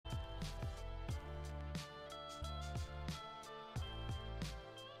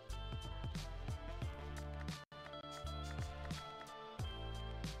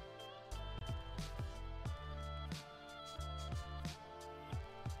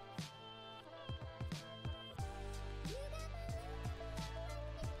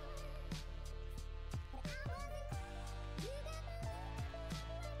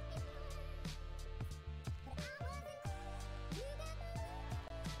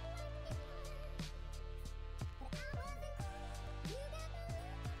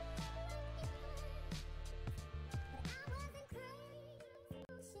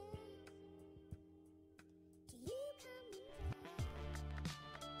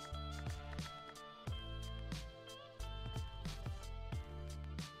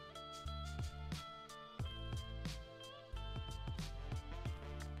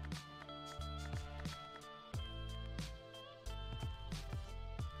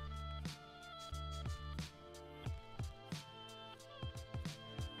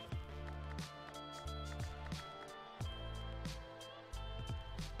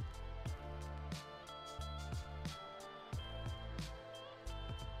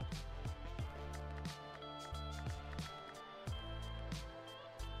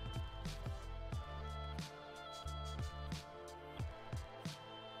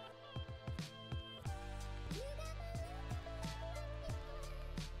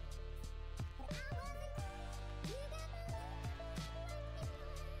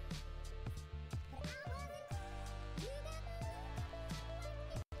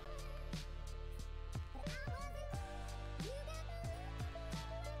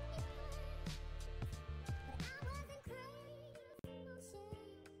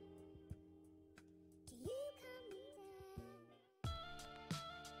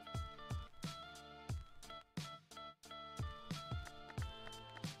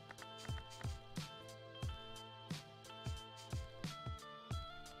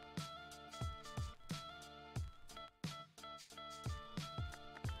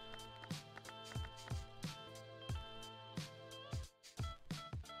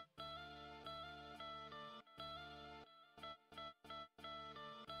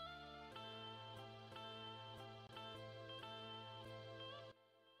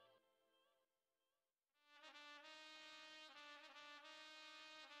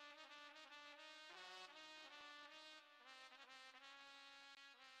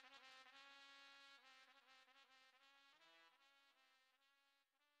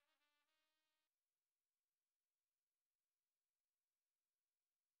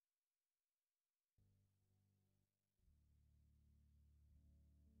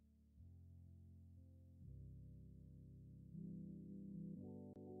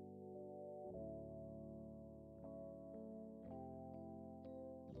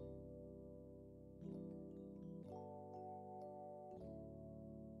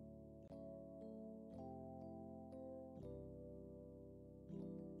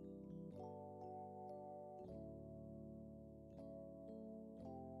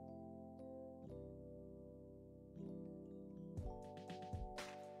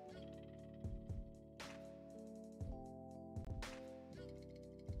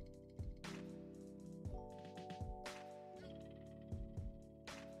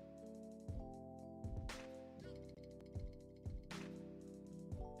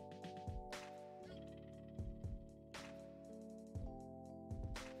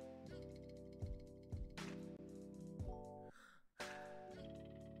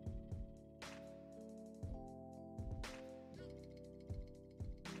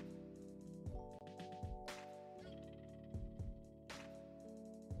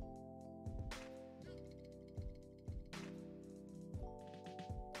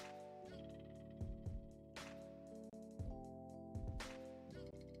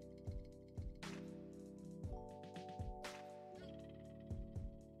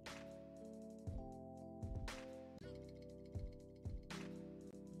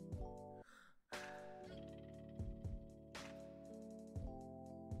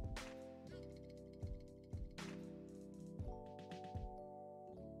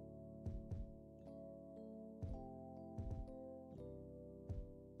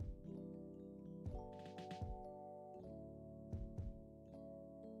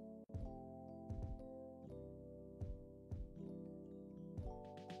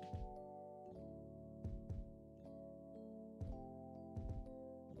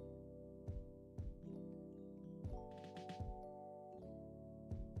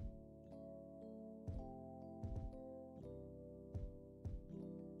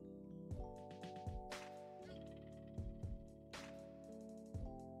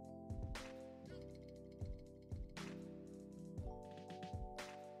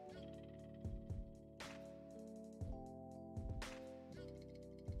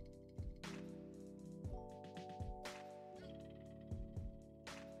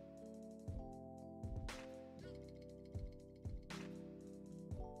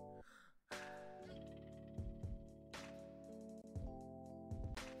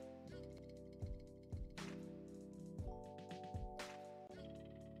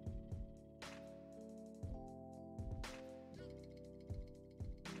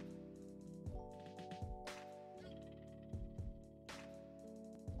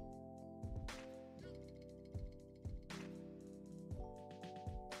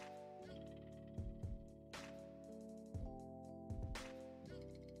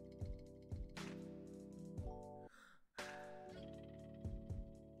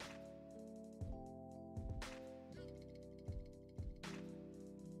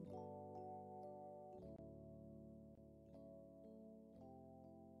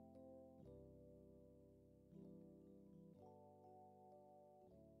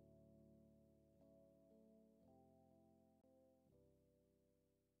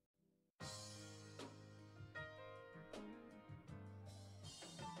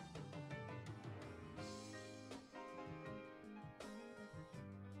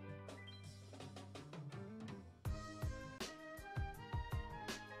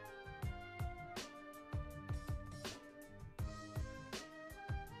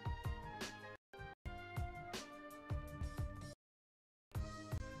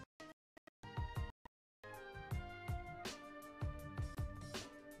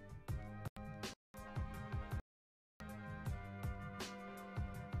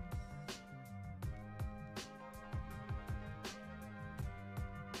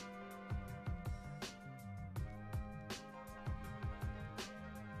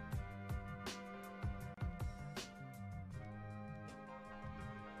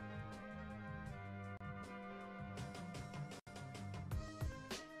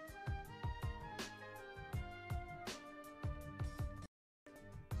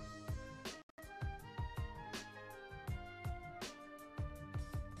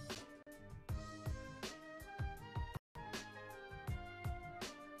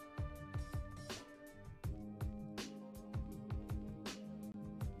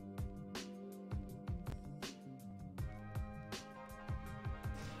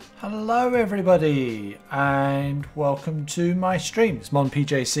Hello everybody and welcome to my stream. It's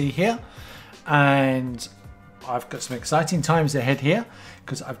Monpjc here and I've got some exciting times ahead here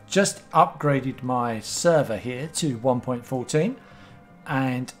because I've just upgraded my server here to 1.14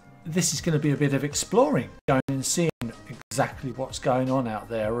 and this is going to be a bit of exploring, going and seeing exactly what's going on out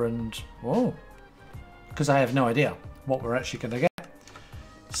there, and because I have no idea what we're actually going to get.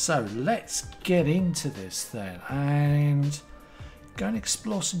 So let's get into this then and go and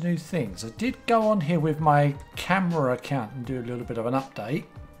explore some new things. I did go on here with my camera account and do a little bit of an update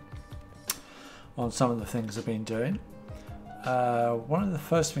on some of the things I've been doing. One of the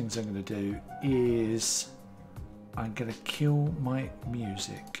first things I'm going to do is I'm going to kill my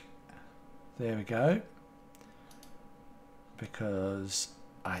music. There we go. Because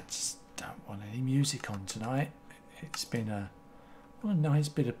I just don't want any music on tonight. It's been a nice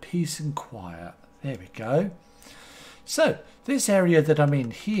bit of peace and quiet. There we go. So this area that I'm in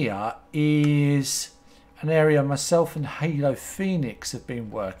here is an area myself and Halo Phoenix have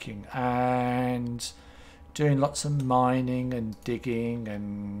been working and doing lots of mining and digging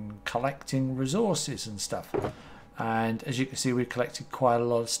and collecting resources and stuff. And as you can see, we collected quite a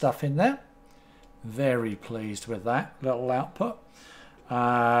lot of stuff in there. Very pleased with that little output.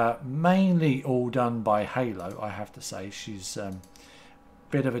 Mainly all done by Halo, I have to say. She's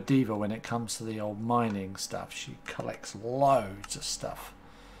bit of a diva when it comes to the old mining stuff. She collects loads of stuff,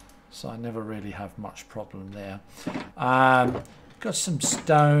 so I never really have much problem there. Got some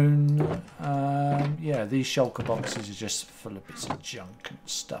stone. Yeah, these shulker boxes are just full of bits of junk and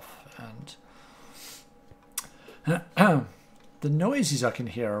stuff, and the noises I can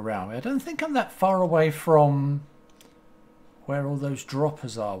hear around me. I don't think I'm that far away from where all those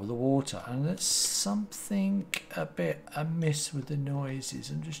droppers are with the water, and there's something a bit amiss with the noises.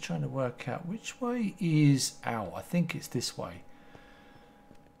 I'm just trying to work out which way is out. I think it's this way.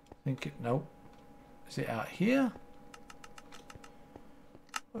 Nope. Is it out here?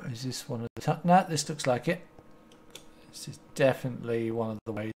 Or is this one of the... No, this looks like it. This is definitely one of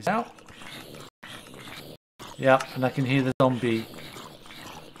the ways out. Yeah, and I can hear the zombie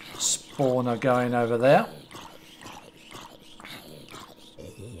spawner going over there.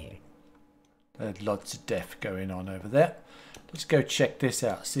 There's lots of death going on over there. Let's go check this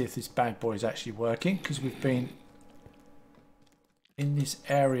out, see if this bad boy is actually working, because we've been in this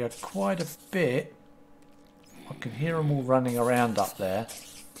area quite a bit. I can hear them all running around up there.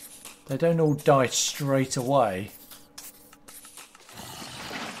 They don't all die straight away.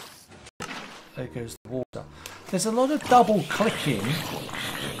 There goes the water. There's a lot of double clicking.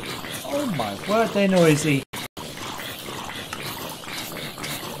 Oh my word, they're noisy.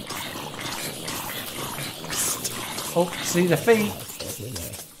 Oh, see the feet.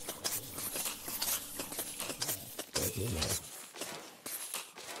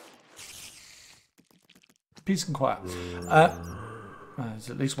 Peace and quiet. There's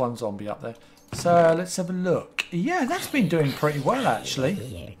at least one zombie up there. So let's have a look. Yeah, that's been doing pretty well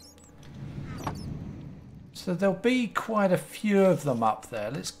actually. So there'll be quite a few of them up there.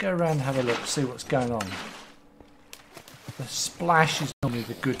 Let's go around and have a look, see what's going on. The splash is normally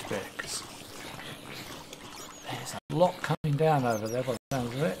the good bit, 'cause there's a lot coming down over there by the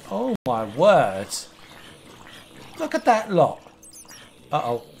sounds of it. Oh my word. Look at that lot.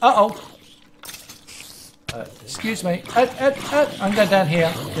 Uh-oh. Uh-oh. Excuse me. I'm going down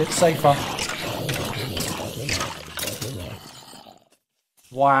here. It's safer.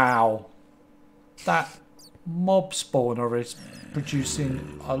 Wow. That mob spawner is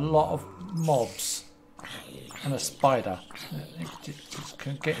producing a lot of mobs. And a spider. Just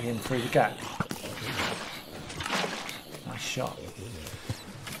can get him through the gap. Nice shot.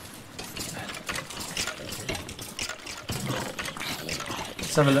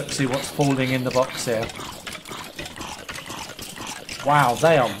 Let's have a look, see what's falling in the box here. Wow,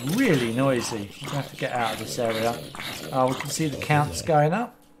 they are really noisy. We're going to have to get out of this area. Oh, we can see the counts going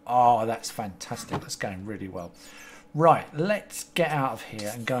up. Oh, that's fantastic. That's going really well. Right, let's get out of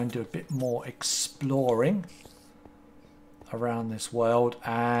here and go and do a bit more exploring around this world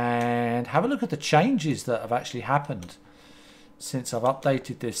and have a look at the changes that have actually happened since I've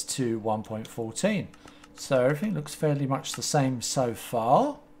updated this to 1.14. So everything looks fairly much the same so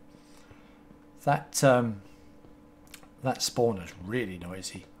far. That spawner's really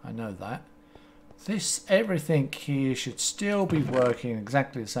noisy. I know that. Everything here should still be working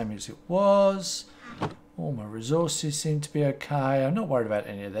exactly the same as it was. All my resources seem to be okay. I'm not worried about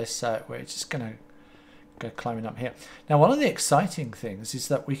any of this, so we're just going to go climbing up here. Now, one of the exciting things is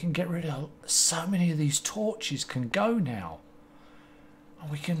that we can get rid of so many of these torches can go now.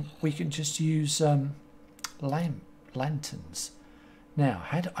 We can just use lanterns Now,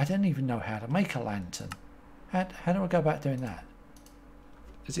 I don't even know how to make a lantern. How do I go about doing that?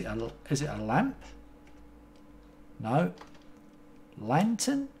 Is it a lamp? No.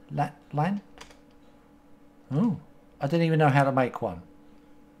 Lantern? Oh, I don't even know how to make one.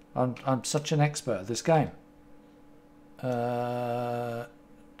 I'm such an expert at this game. No,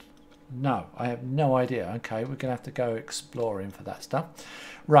 I have no idea. Okay, we're gonna have to go exploring for that stuff.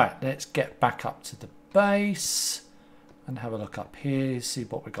 Right, let's get back up to the base and have a look up here, see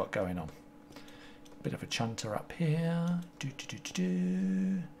what we got going on. Bit of a chunter up here.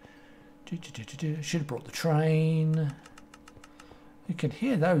 Should have brought the train. You can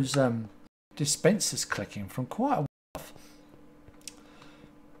hear those dispensers clicking from quite a while off.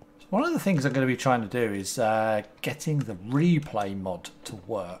 One of the things I'm going to be trying to do is getting the replay mod to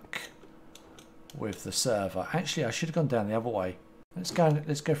work with the server. Actually, I should have gone down the other way. Let's go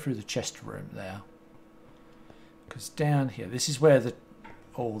through the chest room there. Because down here, this is where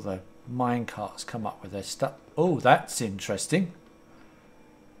all the mine carts come up with their stuff. Oh, that's interesting.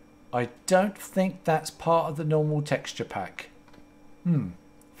 I don't think that's part of the normal texture pack. I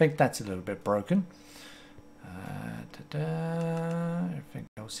think that's a little bit broken. Everything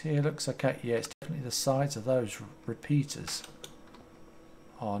else here looks okay. Yeah, it's definitely the sides of those repeaters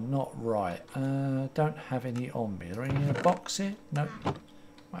are not right. Don't have any on me. Are there any in a box here? No.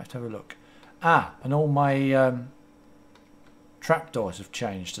 Might have to have a look. Ah, and all my trapdoors have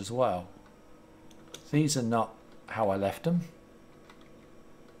changed as well. These are not how I left them.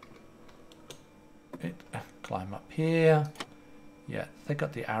 Climb up here. Yeah, they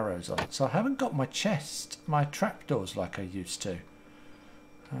got the arrows on. So I haven't got my chest, my trapdoors like I used to.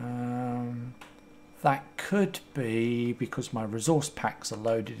 That could be because my resource packs are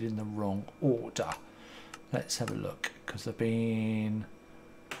loaded in the wrong order. Let's have a look, because they've been...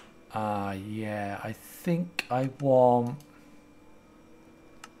 yeah, I think I want...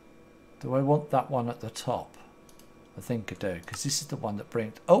 Do I want that one at the top? I think I do, because this is the one that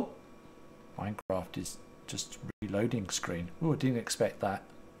brings... Oh! Minecraft is just reloading screen. Oh, I didn't expect that.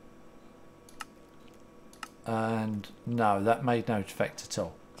 And no, that made no effect at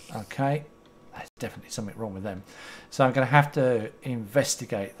all. Okay, there's definitely something wrong with them. So I'm going to have to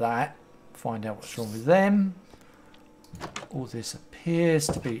investigate that, find out what's wrong with them. All this appears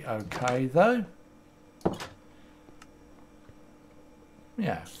to be okay though.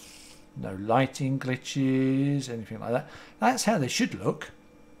 Yeah, no lighting glitches, anything like that. That's how they should look.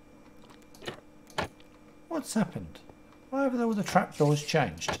 What's happened? Why have all the trapdoors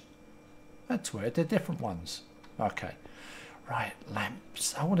changed? That's weird, they're different ones. Okay. Right,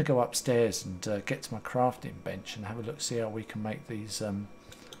 lamps. I want to go upstairs and get to my crafting bench and have a look, see how we can make these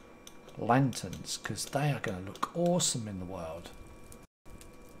lanterns, because they are going to look awesome in the world.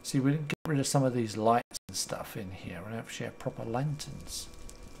 See, we didn't get rid of some of these lights and stuff in here and actually have proper lanterns.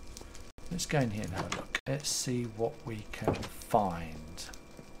 Let's go in here and have a look. Let's see what we can find.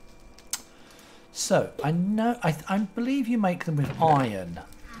 So, I know, I believe you make them with iron.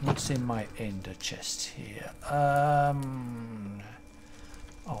 What's in my ender chest here?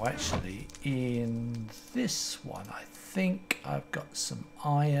 Oh, actually, in this one, I think I've got some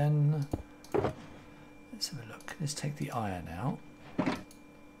iron. Let's have a look. Let's take the iron out.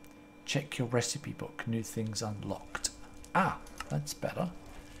 Check your recipe book. New things unlocked. Ah, that's better.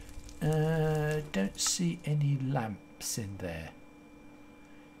 Don't see any lamps in there.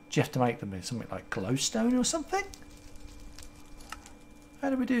 Do you have to make them with something like glowstone or something? How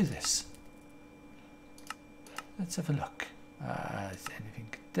do we do this? Let's have a look. Is there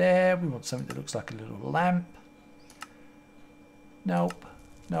anything there? We want something that looks like a little lamp. Nope.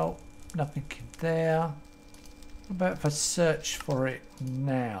 Nope. Nothing in there. What about if I search for it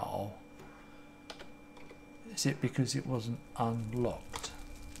now? Is it because it wasn't unlocked?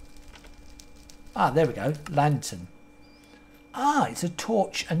 Ah, there we go. Lantern. Ah, it's a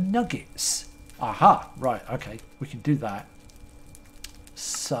torch and nuggets. Aha, right, okay, we can do that.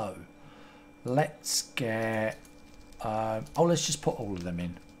 So, let's get... oh, let's just put all of them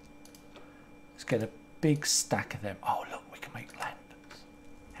in. Let's get a big stack of them. Oh, look, we can make lanterns.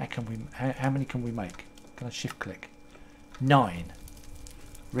 How many can we make? Can I shift click? 9.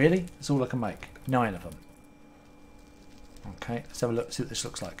 Really? That's all I can make. 9 of them. Okay, let's have a look, see what this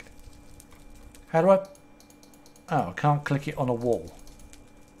looks like. How do I... Oh, I can't click it on a wall.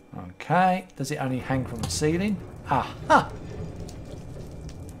 Okay. Does it only hang from the ceiling? Aha!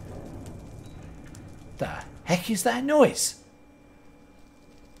 The heck is that noise?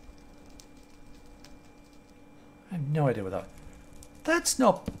 I have no idea what that... That's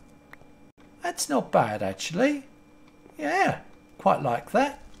not bad, actually. Yeah, quite like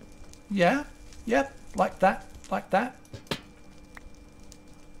that. Yeah, yep, like that, like that.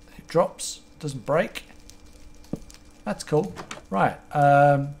 drops, doesn't break. That's cool. Right,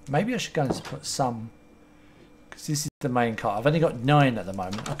 maybe I should go and put some, because this is the main car. I've only got 9 at the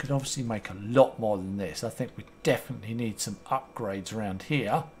moment. I could obviously make a lot more than this. I think we definitely need some upgrades around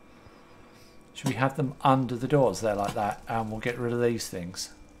here. Should we have them under the doors there like that, and we'll get rid of these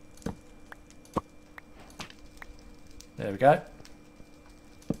things. There we go.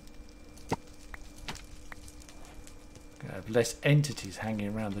 Gonna have less entities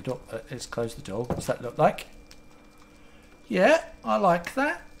hanging around the door. Let's close the door. What's that look like? Yeah, I like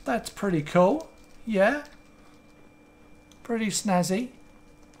that. That's pretty cool. Yeah. Pretty snazzy.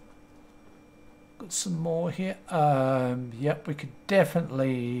 Got some more here. Yep, we could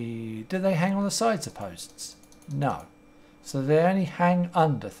definitely... Do they hang on the sides of posts? No. So they only hang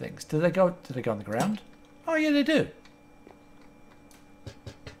under things. Do they go on the ground? Oh yeah, they do.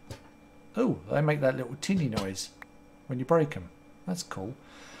 Oh, they make that little tinny noise when you break them. That's cool.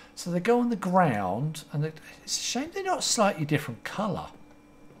 So they go on the ground, and it's a shame they're not a slightly different colour,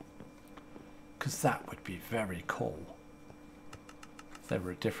 because that would be very cool if they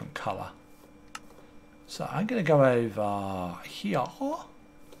were a different colour. So I'm going to go over here,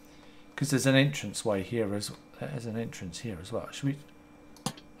 because there's an entrance way here there's an entrance here as well. Should we?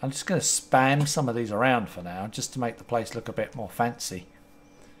 I'm just going to spam some of these around for now, just to make the place look a bit more fancy.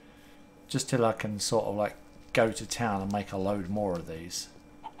 Just till I can sort of like go to town and make a load more of these.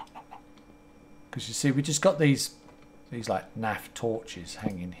 Because you see, we just got these like naff torches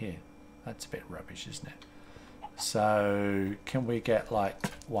hanging here. That's a bit rubbish, isn't it? So can we get like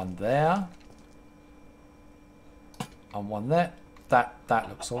one there and one there? That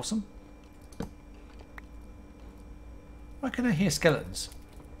looks awesome. Why can I hear skeletons?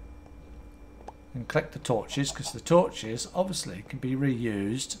 And collect the torches, because the torches obviously can be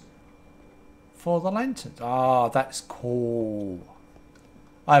reused for the lanterns. Ah, that's cool.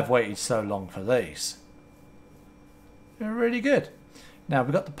 I've waited so long for these. They're really good. Now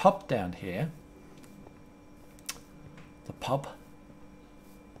we've got the pub down here. The pub.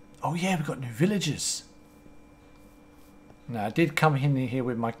 Oh yeah, we've got new villagers. Now I did come in here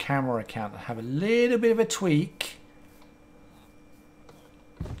with my camera account and have a little bit of a tweak,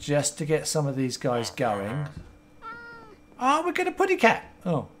 just to get some of these guys going. Oh, we're going to Putty Cat.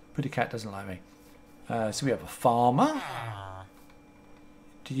 Oh, Putty Cat doesn't like me. So we have a farmer.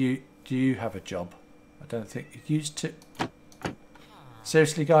 Do you have a job? I don't think you used to.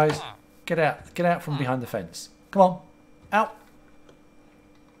 Seriously, guys, get out from behind the fence. Come on, out.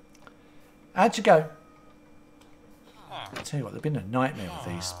 How'd you go? I tell you what, they've been a nightmare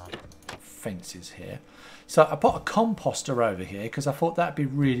with these fences here. So I put a composter over here because I thought that'd be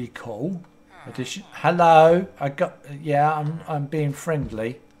really cool. Addition. Hello, I'm being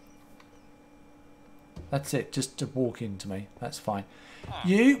friendly. That's it, just to walk into me. That's fine.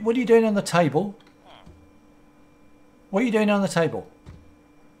 You, what are you doing on the table? What are you doing on the table?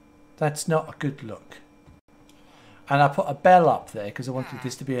 That's not a good look. And I put a bell up there because I wanted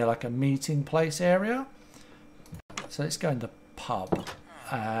this to be like a meeting place area. So let's go in the pub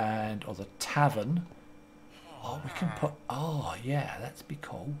or the tavern. Oh, we can put, oh yeah, that'd be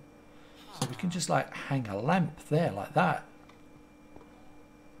cool. So we can just like hang a lamp there like that.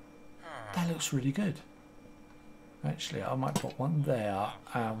 That looks really good. Actually, I might put one there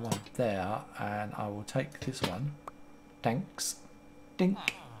and one there, and I will take this one. Thanks.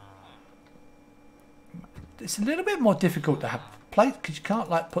 Dink. It's a little bit more difficult to have plates because you can't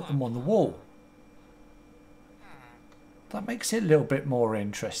like put them on the wall. That makes it a little bit more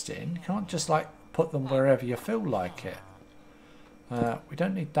interesting. You can't just like put them wherever you feel like it. We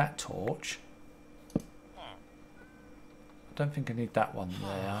don't need that torch. I don't think I need that one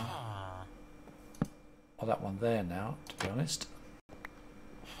there. Or that one there now, to be honest.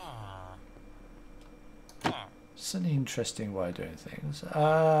 It's an interesting way of doing things.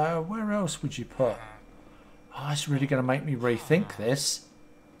 Where else would you put? Oh, it's really going to make me rethink this.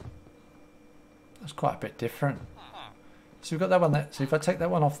 That's quite a bit different. So we've got that one there. So if I take that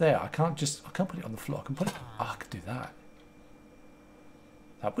one off there, I can't put it on the floor. I can put it. Oh, I could do that.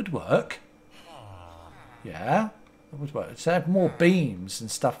 That would work. Yeah, that would work. So have more beams and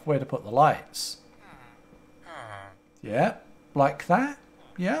stuff where to put the lights. Yeah, like that.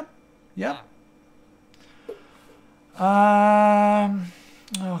 Yeah, yeah.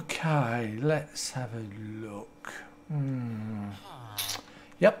 Okay, let's have a look.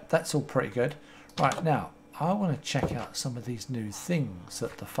 Yep, that's all pretty good. Right, now I want to check out some of these new things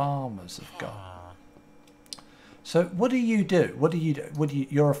that the farmers have got. So what do you do?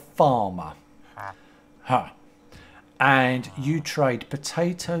 You're a farmer. Huh. And you trade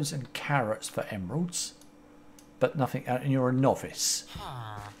potatoes and carrots for emeralds, but nothing, and you're a novice.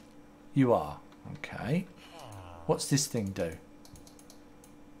 You are. Okay. What's this thing do?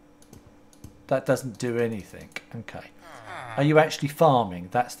 That doesn't do anything. Okay. Are you actually farming?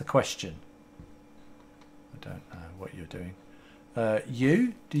 That's the question. I don't know what you're doing.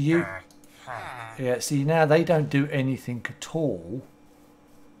 You? Do you? Yeah, see, now they don't do anything at all.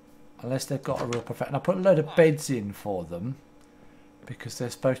 Unless they've got a real profession. I put a load of beds in for them. Because they're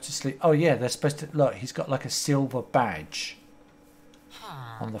supposed to sleep. Oh, yeah, they're supposed to... Look, he's got like a silver badge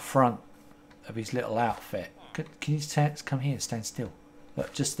on the front of his little outfit. Can you come here, stand still?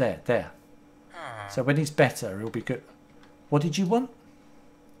 Look, just there, there. So when he's better, he'll be good. What did you want?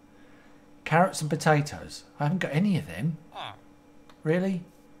 Carrots and potatoes. I haven't got any of them. Really?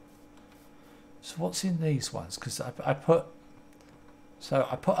 So what's in these ones? Because I put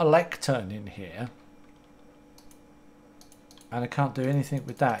a lectern in here. And I can't do anything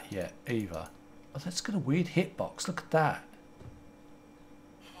with that yet either. Oh, that's got a weird hitbox. Look at that.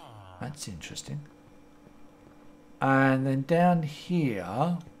 That's interesting. And then down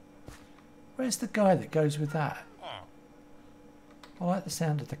here, where's the guy that goes with that? I like the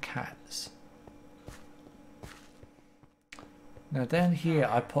sound of the cats. Now down here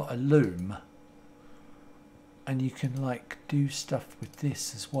I put a loom. And you can like do stuff with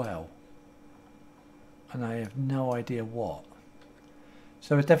this as well. And I have no idea what.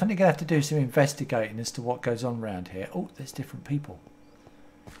 So we're definitely going to have to do some investigating as to what goes on around here. Oh, there's different people.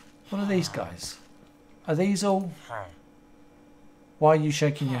 What are these guys? Are these all... Why are you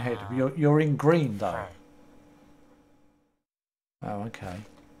shaking your head? You're in green though. Oh, okay.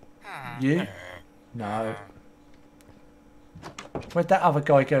 You? No. Where'd that other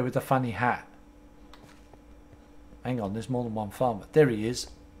guy go with the funny hat? Hang on, there's more than one farmer. There he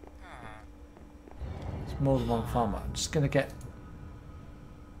is. There's more than one farmer. I'm just going to get...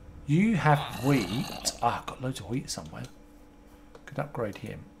 You have wheat. Ah, I've got loads of wheat somewhere. Could upgrade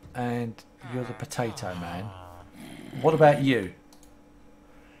him. And you're the potato man. What about you?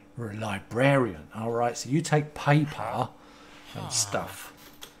 You're a librarian. Alright, so you take paper and stuff.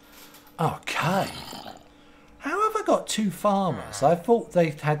 Okay. How have I got two farmers? I thought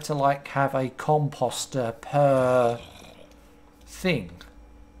they had to like have a composter per thing.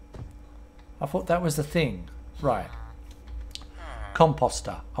 I thought that was the thing. Right.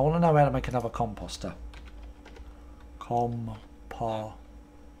 Composter. I want to know how to make another composter.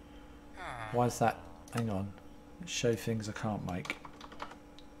 Why is that? Hang on. Let's show things I can't make.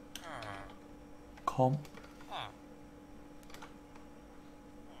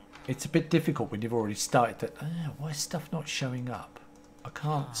 It's a bit difficult when you've already started that. Why is stuff not showing up? I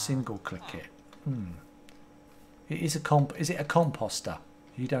can't single click it. It is a Is it a composter?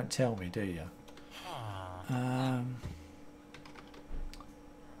 You don't tell me, do you? I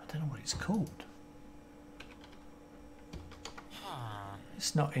don't know what it's called.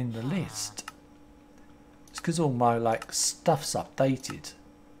 It's not in the list. It's because all my like stuff's updated.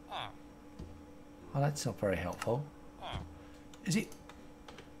 Oh, that's not very helpful. Is it?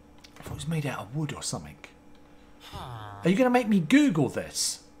 I thought it was made out of wood or something. Are you going to make me Google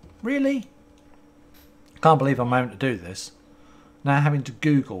this? Really? Can't believe I'm having to do this. Now having to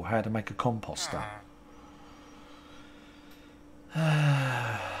Google how to make a composter.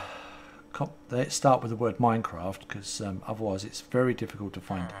 Let's start with the word Minecraft, because otherwise it's very difficult to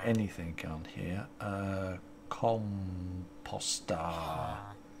find anything on here. Composter.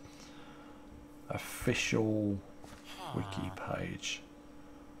 Official wiki page.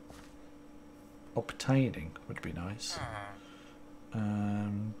 Obtaining would be nice.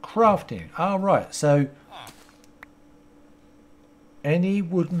 Crafting. Oh, right. So any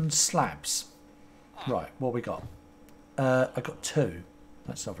wooden slabs. Right. What we got? I got 2.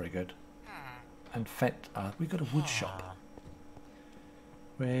 That's not very good. And we got a wood shop.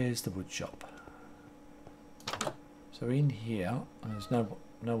 Where's the wood shop? So in here, there's no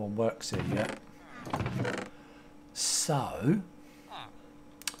one works here yet. So,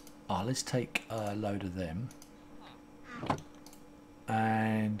 let's take a load of them.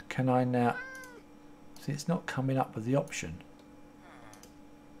 And can I now? See, it's not coming up with the option.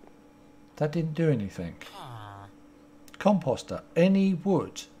 That didn't do anything. Composter. Any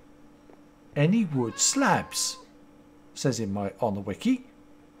wood slabs, says on the wiki.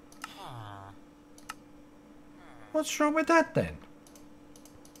 What's wrong with that then?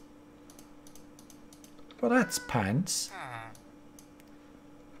 Well, that's pants.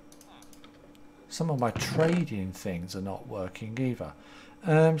 Some of my trading things are not working either.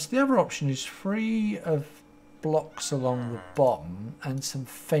 So the other option is free of blocks along the bottom and some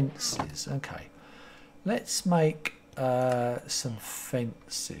fences. Okay, let's make some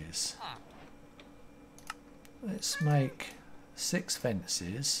fences. Let's make 6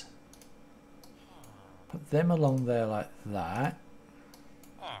 fences. Put them along there like that.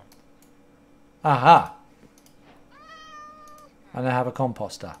 Aha! And I have a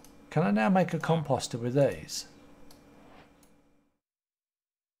composter. Can I now make a composter with these?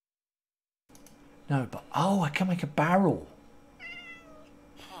 No, but oh, I can make a barrel.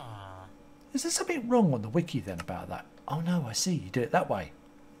 Is there something wrong on the wiki then about that? Oh no, I see. You do it that way.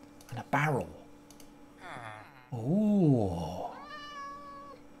 And a barrel. Oh.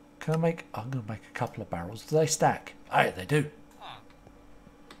 Can I make... I'm going to make a couple of barrels. Do they stack? Oh, they do.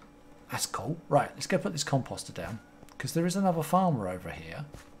 That's cool. Right, let's go put this composter down. Because there is another farmer over here.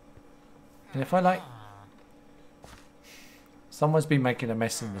 And if I like... Someone's been making a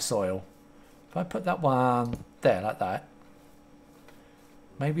mess in the soil. If I put that one there like that.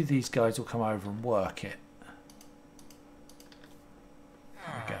 Maybe these guys will come over and work it.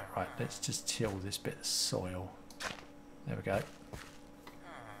 There we go. Right, let's just till this bit of soil. There we go.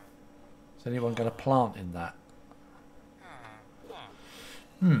 Is anyone going to plant in that?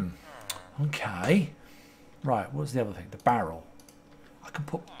 Okay. Right, what's the other thing? The barrel. I can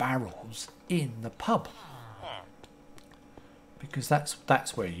put barrels in the pub. Because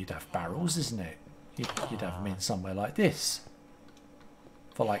that's where you'd have barrels, isn't it? You'd have them in somewhere like this.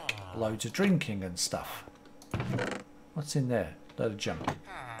 For like loads of drinking and stuff. What's in there? Load of junk.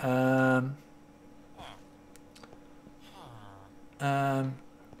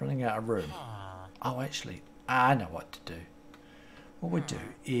 Running out of room. Oh, actually, I know what to do. What we'll do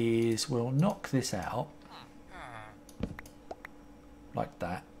is we'll knock this out. Like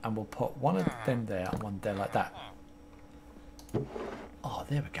that. And we'll put one of them there and one there like that. Oh,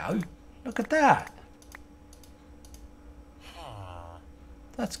 there we go. Look at that.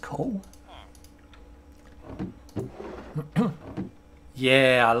 That's cool.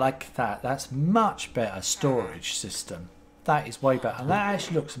 Yeah, I like that. That's much better storage system. That is way better. And that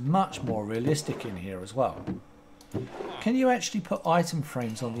actually looks much more realistic in here as well. Can you actually put item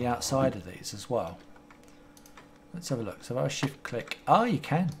frames on the outside of these as well? Let's have a look. So if I shift click. Oh, you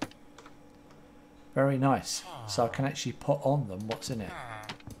can. Very nice. So I can actually put on them what's in it.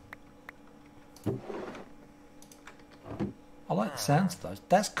 I like the sounds of those.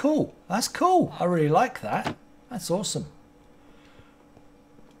 That's cool. That's cool. I really like that. That's awesome.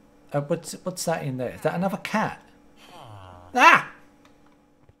 What's that in there? Is that another cat? Ah!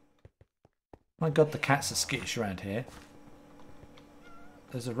 My god, the cats are skittish around here.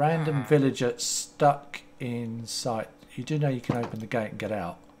 There's a random villager stuck inside. You do know you can open the gate and get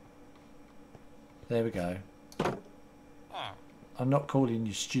out. There we go. I'm not calling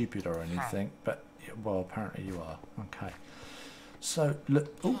you stupid or anything, but, well, apparently you are. Okay. So,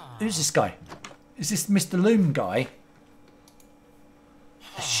 look. Oh, who's this guy? Is this Mr. Loom guy?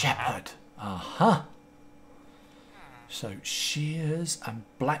 A shepherd. Uh-huh. So, shears and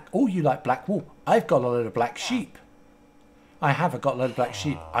black... Oh, you like black wool. I've got a load of black sheep. I have got a load of black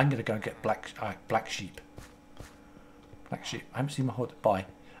sheep. I'm going to go and get black sheep. Black sheep. I haven't seen my horse. Bye.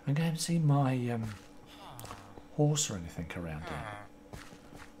 I'm going to see my horse or anything around here.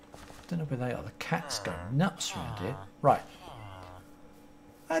 Don't know where they are. The cats go nuts around here. Right.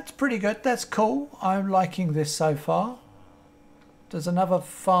 That's pretty good. That's cool. I'm liking this so far. Does another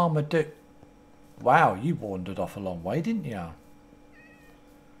farmer do... Wow, you wandered off a long way, didn't you?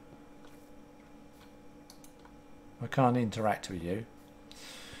 I can't interact with you.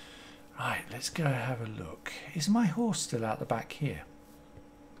 Right, let's go have a look. Is my horse still out the back here?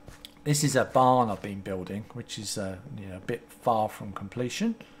 This is a barn I've been building, which is a bit far from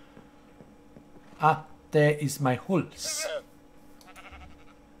completion. Ah, there is my horse.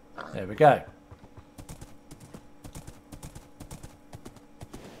 There we go.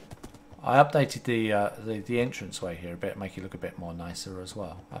 I updated the entranceway here a bit, make it look a bit more nicer as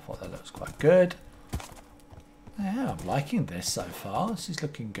well. I thought that looks quite good. Yeah, I'm liking this so far. This is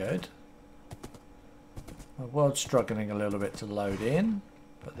looking good. My world's struggling a little bit to load in,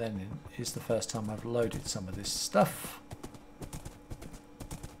 but then it's the first time I've loaded some of this stuff.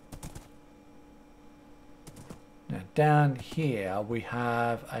 Now down here we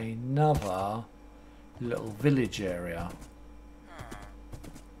have another little village area.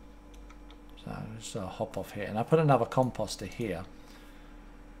 So let's hop off here, and I put another composter here.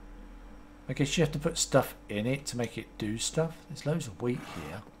 I guess you have to put stuff in it to make it do stuff. There's loads of wheat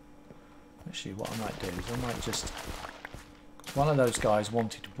here. Actually, what I might do is I might just... One of those guys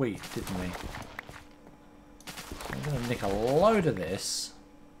wanted wheat, didn't he? I'm going to nick a load of this.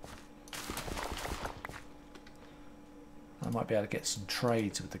 I might be able to get some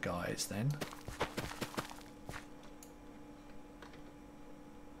trades with the guys then.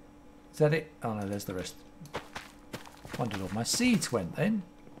 Is that it? Oh no, there's the rest. Wondered all my seeds went then.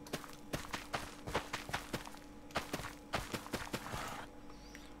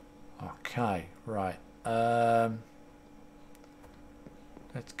 Okay, right.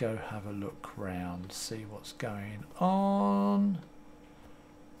 Let's go have a look round, see what's going on.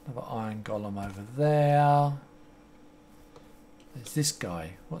 Another iron golem over there. There's this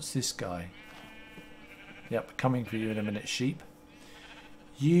guy. What's this guy? Yep, coming for you in a minute, sheep.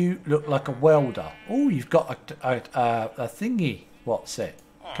 You look like a welder. Oh, you've got a thingy. What's it?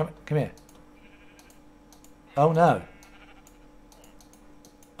 Come here. Oh no.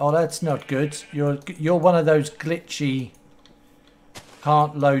 Oh, that's not good. You're one of those glitchy.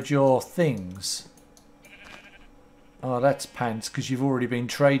 Can't load your things. Oh, that's pants because you've already been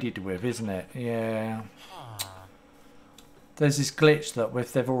traded with, isn't it? Yeah. There's this glitch that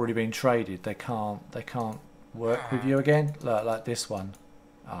if they've already been traded, they can't work with you again. Like this one.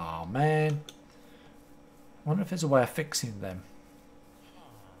 Oh man. I wonder if there's a way of fixing them.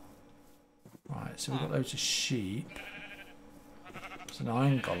 Right, so we've got loads of sheep. There's an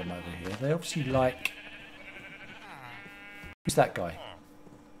iron golem over here. They obviously like... Who's that guy?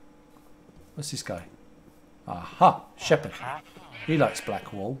 What's this guy? Aha! Shepherd. He likes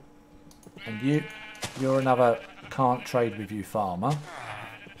black wool. And you're another can't trade with you farmer.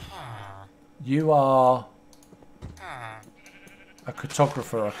 You are a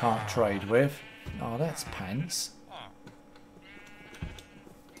cartographer I can't trade with. Oh, that's pants.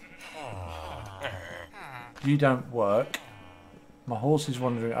 You don't work. My horse is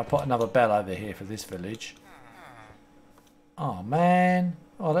wandering. I put another bell over here for this village. Oh man.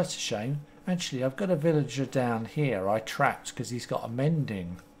 Oh, that's a shame. Actually, I've got a villager down here I trapped because he's got a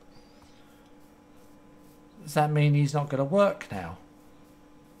mending. Does that mean he's not going to work now?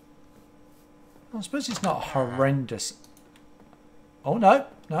 I suppose it's not horrendous. Oh no,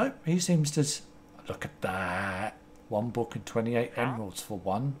 no, he seems to... Look at that. 1 book and 28 emeralds for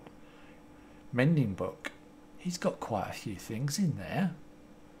 1 mending book. He's got quite a few things in there.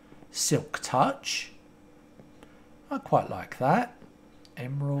 Silk touch. I quite like that.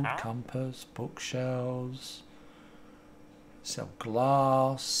 Emerald, compass, bookshelves. Sell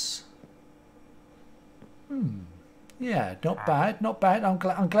glass. Yeah, not bad, not bad.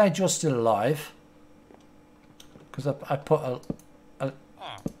 I'm glad you're still alive. Because I put a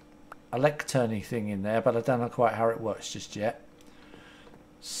lecturny thing in there, but I don't know quite how it works just yet.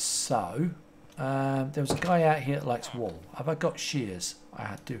 So, there was a guy out here that likes wool. Have I got shears?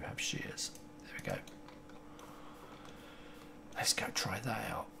 I do have shears. There we go. Let's go try that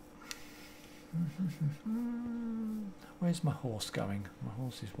out. Where's my horse going? My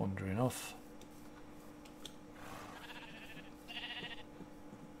horse is wandering off.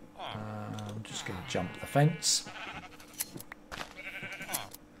 I'm just going to jump the fence.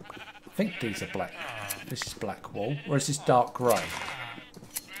 I think these are black. This is black wool, or is this dark grey?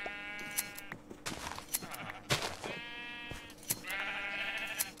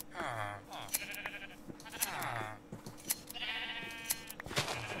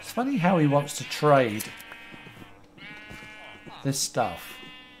 It's funny how he wants to trade this stuff.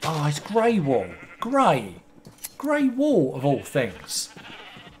 Oh, it's grey wool. Grey. Grey wool of all things.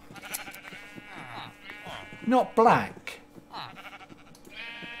 Not black.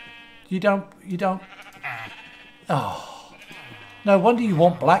 You don't... Oh. No wonder you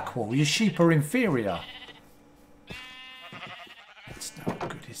want black wool. Your sheep are inferior. It's not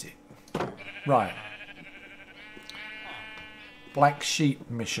good, is it? Right. Black sheep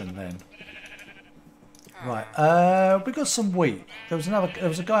mission then. Right. We got some wheat. There was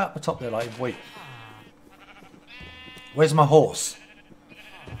a guy up the top there like wheat. Where's my horse?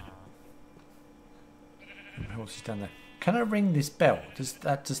 My horse is down there. Can I ring this bell? Does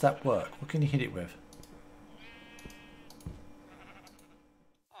that work? What can you hit it with?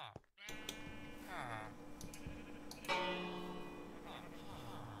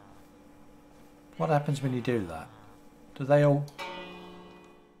 What happens when you do that? Do they all...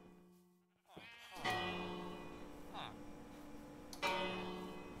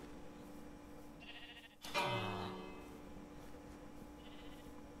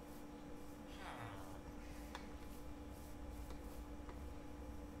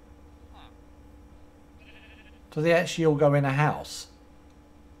 Do they actually all go in a house?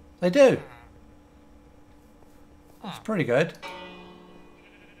 They do. That's pretty good.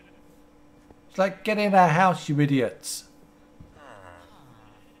 It's like, get in our house, you idiots.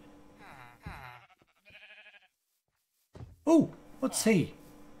 Oh, what's he?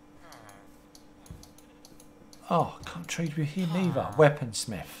 Oh, can't trade with him either.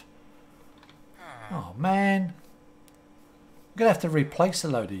 Weaponsmith. Oh, man. I'm going to have to replace a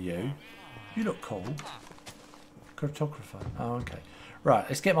load of you. You look cool. Cartographer. Oh, okay. Right,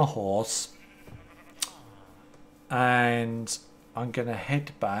 let's get my horse. And I'm going to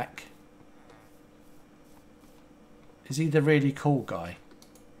head back. Is he the really cool guy?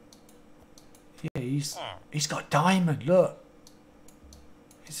 Yeah, he's got diamond. Look,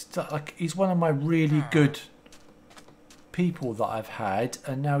 he's one of my really good people that I've had,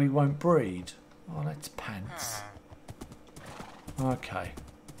 and now he won't breed. Oh, that's pants. Okay.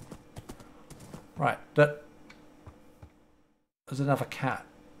 Right, there's another cat.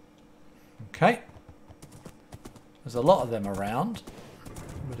 Okay. There's a lot of them around,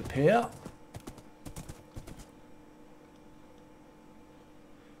 it would appear.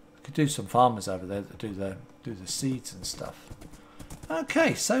 Could do some farmers over there that do the seeds and stuff.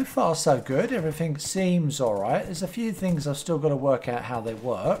 Okay, so far so good. Everything seems alright. There's a few things I've still got to work out how they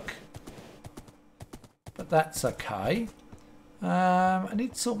work. But that's okay. I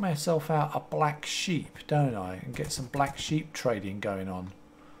need to sort myself out a black sheep, don't I? And get some black sheep trading going on.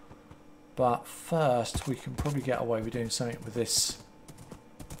 But first, we can probably get away with doing something with this.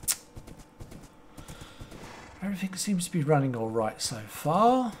 Everything seems to be running alright so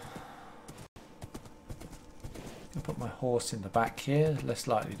far. I'll put my horse in the back here, less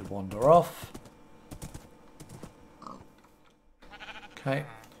likely to wander off. Okay.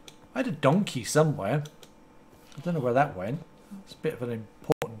 I had a donkey somewhere. I don't know where that went. It's a bit of an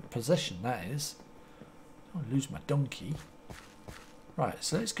important possession, that is. I'll lose my donkey. Right,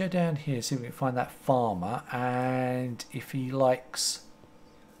 so let's go down here, see if we can find that farmer, and if he likes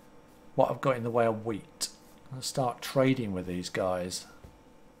what I've got in the way of wheat. I'll start trading with these guys.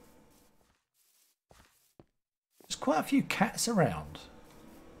 There's quite a few cats around.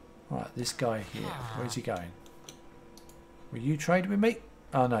 Right, this guy here, where's he going? Will you trade with me?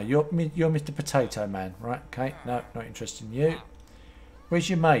 Oh no, you're Mr. Potato Man, right? Okay, no, not interested in you. Where's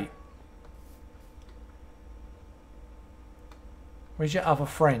your mate? Where's your other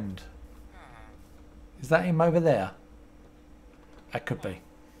friend? Is that him over there? That could be.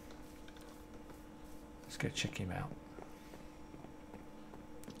 Let's go check him out.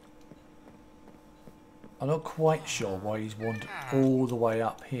 I'm not quite sure why he's wandered all the way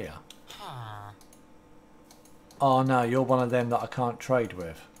up here. Oh no, you're one of them that I can't trade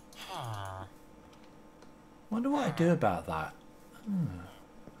with. Wonder what I do about that. I'm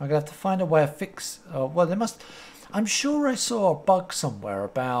gonna have to find a way of fix. Well, there must. I'm sure I saw a bug somewhere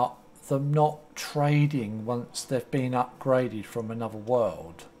about them not trading once they've been upgraded from another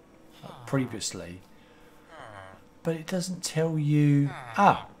world previously. But it doesn't tell you.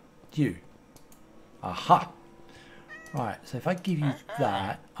 Ah, you. Aha. Right, so if I give you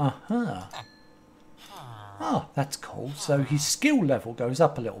that. Oh, that's cool. So his skill level goes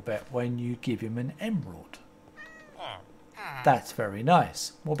up a little bit when you give him an emerald. That's very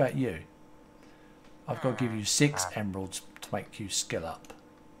nice. What about you? I've got to give you 6 emeralds to make you skill up.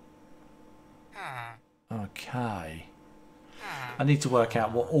 Okay. I need to work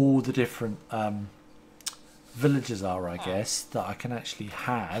out what all the different villagers are, I guess, that I can actually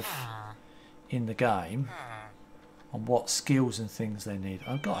have in the game. On what skills and things they need.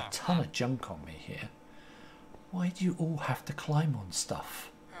 I've got a ton of junk on me here. Why do you all have to climb on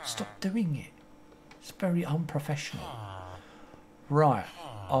stuff? Stop doing it. It's very unprofessional. Right.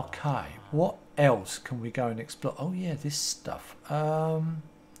 Okay. What else can we go and explore? Oh yeah, this stuff.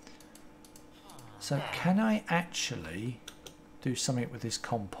 So can I actually do something with this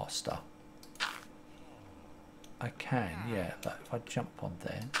composter? I can, yeah. If I jump on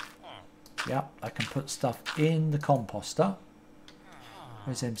there. Yep, I can put stuff in the composter.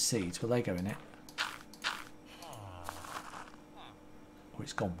 Where's them seeds? Will they go in it? Oh,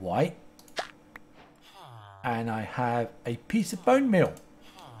 it's gone white. And I have a piece of bone meal.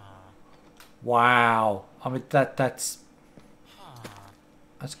 Wow. I mean, that's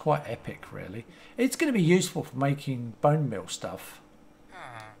quite epic, really. It's going to be useful for making bone meal stuff.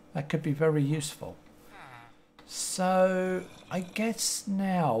 That could be very useful. So, I guess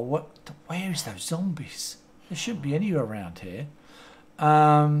now, where is those zombies? There shouldn't be any around here.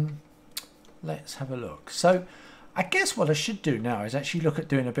 Let's have a look. So, I guess what I should do now is actually look at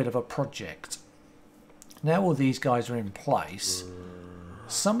doing a bit of a project. Now all these guys are in place,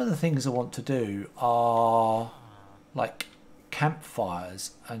 some of the things I want to do are like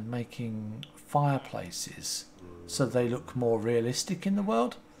campfires and making fireplaces so they look more realistic in the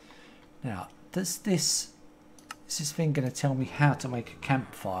world. Now, is this thing going to tell me how to make a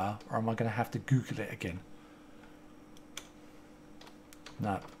campfire, or am I going to have to Google it again?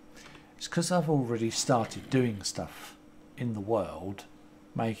 No. It's because I've already started doing stuff in the world,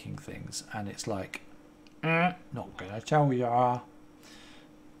 making things, and it's like, not going to tell you.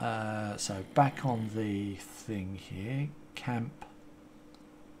 So back on the thing here,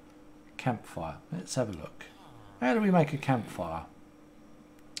 campfire. Let's have a look. How do we make a campfire?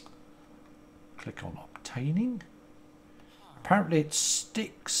 Click on obtaining. Apparently it's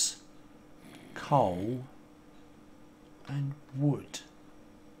sticks, coal and wood.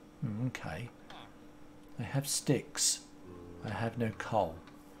 Okay. I have sticks. I have no coal.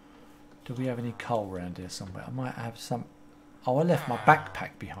 Do we have any coal around here somewhere? I might have some. Oh, I left my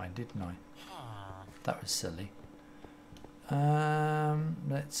backpack behind, didn't I? That was silly.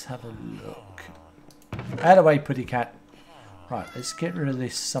 Let's have a look. Out of the way, putty cat. Right, let's get rid of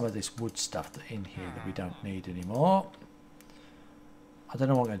this. Some of this wood stuff in here that we don't need anymore. I don't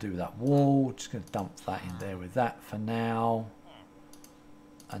know what I'm going to do with that wall. Just going to dump that in there with that for now.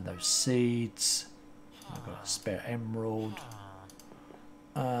 And those seeds. I've got a spare emerald.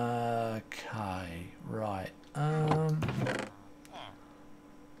 Okay, right.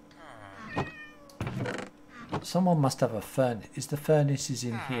 Someone must have a furnace. Is the furnaces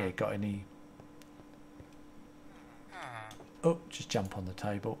in here got any? Oh, just jump on the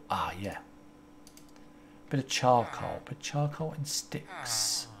table. Ah, yeah. Bit of charcoal and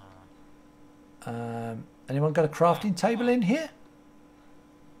sticks. Anyone got a crafting table in here?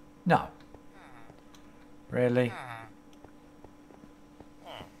 No. Really?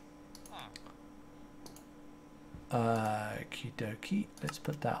 Okie dokie. Let's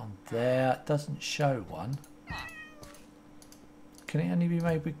put that on there. It doesn't show one. Can it only be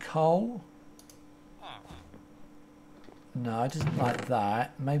made with coal? No, it doesn't like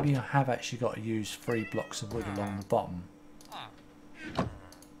that. Maybe I have actually got to use 3 blocks of wood along the bottom.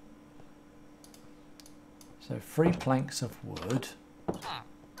 So 3 planks of wood.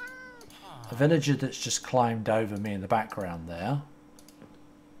 A villager that's just climbed over me in the background there.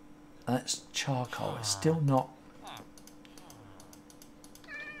 And that's charcoal. It's still not...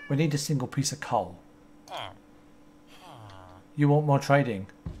 We need a single piece of coal. You want more trading?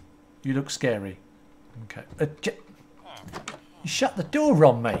 You look scary. Okay. You shut the door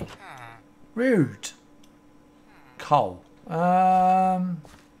on me. Rude. Coal. Coal.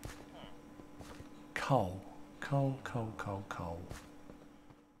 Coal.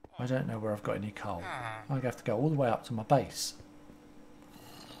 I don't know where I've got any coal. I'm going to have to go all the way up to my base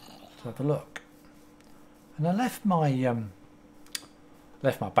to have a look. And I left my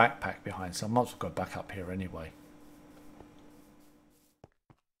backpack behind, so I might as well go back up here anyway.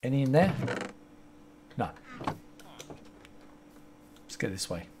 Any in there? No. Let's go this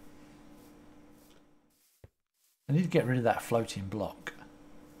way. I need to get rid of that floating block.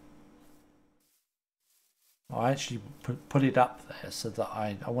 I actually put it up there so that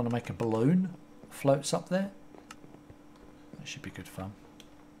I want to make a balloon that floats up there. That should be good fun.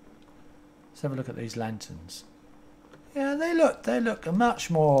 Let's have a look at these lanterns. Yeah, they look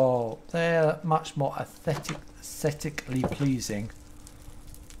much more aesthetically pleasing.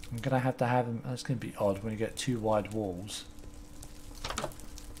 I'm gonna have to have them. That's gonna be odd when you get 2 wide walls.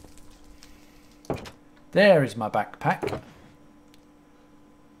 There is my backpack,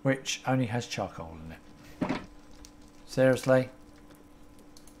 which only has charcoal in it. Seriously?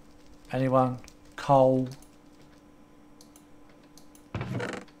 Anyone? Coal?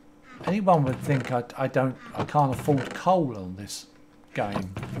 Anyone would think I can't afford coal on this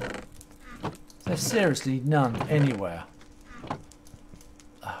game. There's seriously none anywhere.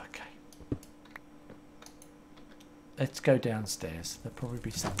 Okay. Let's go downstairs. There'll probably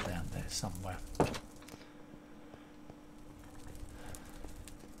be some down there somewhere.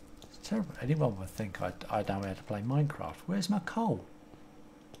 It's terrible. Anyone would think I know how to play Minecraft. Where's my coal?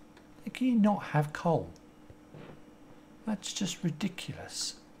 Can you not have coal? That's just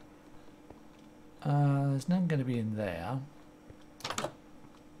ridiculous. There's none going to be in there.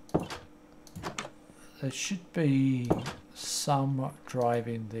 There should be some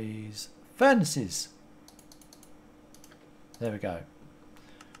driving these furnaces. There we go.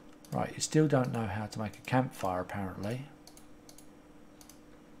 Right, you still don't know how to make a campfire apparently.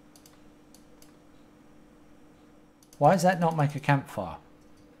 Why does that not make a campfire?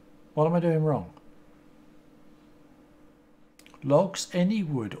 What am I doing wrong? Logs, any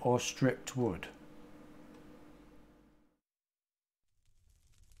wood or stripped wood.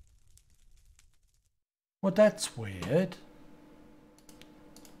 Well, that's weird.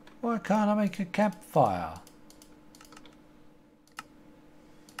 Why can't I make a campfire?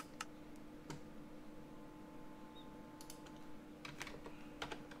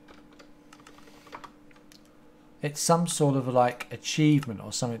 It's some sort of like achievement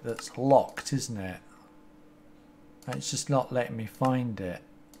or something that's locked, isn't it? It's just not letting me find it.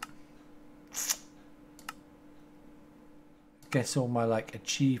 Guess all my like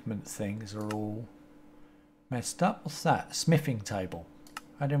achievement things are all messed up. What's that? A smithing table.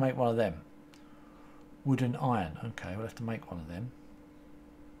 How do you make one of them? Wood and iron. Okay, we'll have to make one of them.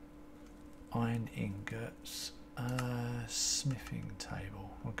 Iron ingots. Smithing table.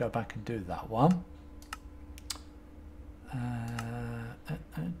 We'll go back and do that one.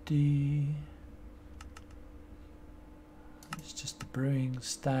 It's just the brewing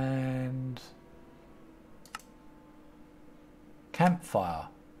stand. Campfire.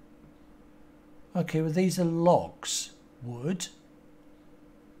 Okay, well these are logs. Wood.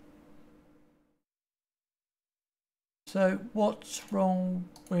 So what's wrong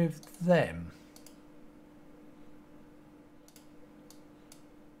with them?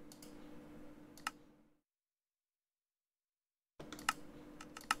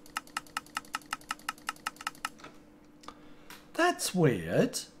 That's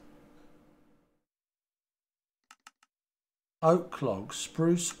weird. Oak log,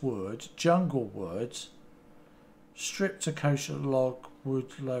 spruce wood, jungle wood, stripped acacia log,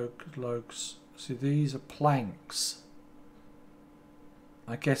 wood logs. See, these are planks.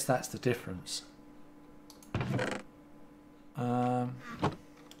 I guess that's the difference. Do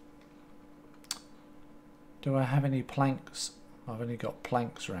I have any planks? I've only got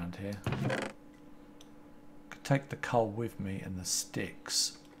planks around here. Could take the coal with me and the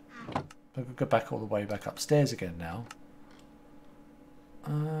sticks. I could go back all the way back upstairs again now.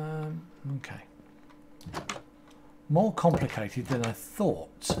 Okay. More complicated than I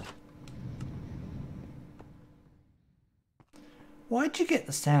thought. Why'd you get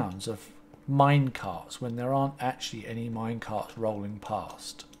the sounds of mine carts when there aren't actually any mine carts rolling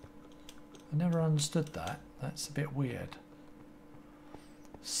past? I never understood that. That's a bit weird.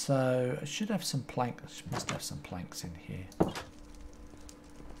 So I should have some planks. Must have some planks in here.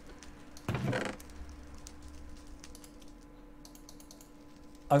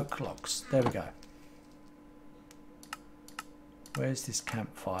 Oak logs. There we go. Where's this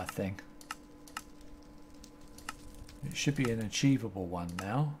campfire thing? It should be an achievable one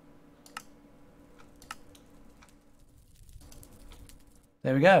now.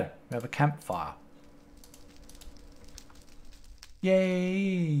 There we go. We have a campfire.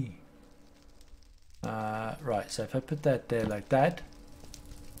 Yay! Right, so if I put that there like that,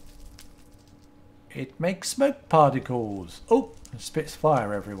 it makes smoke particles. Oh, it spits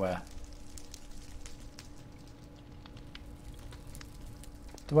fire everywhere.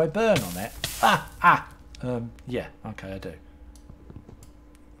 Do I burn on it? Yeah, okay, I do.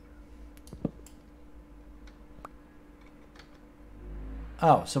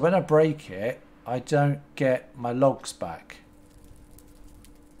 Oh, so when I break it, I don't get my logs back.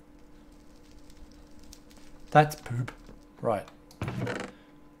 That's poop. Right.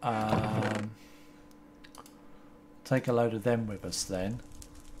 Take a load of them with us then.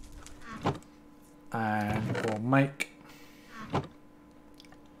 And we'll make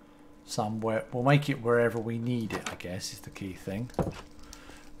somewhere. We'll make it wherever we need it, I guess, is the key thing.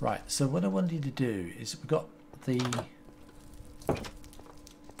 Right, so what I wanted to do is we've got the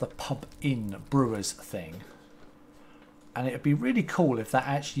pub inn brewers thing. And it would be really cool if that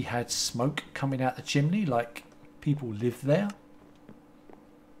actually had smoke coming out the chimney, like people live there.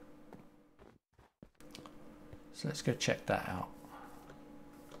 So let's go check that out.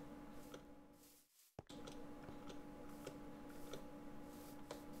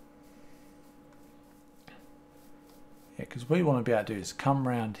 Yeah, because what we want to be able to do is come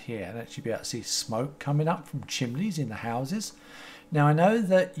around here and actually be able to see smoke coming up from chimneys in the houses. Now I know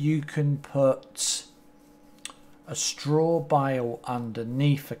that you can put a straw bale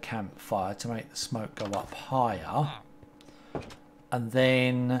underneath a campfire to make the smoke go up higher, and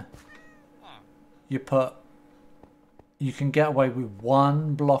then you can get away with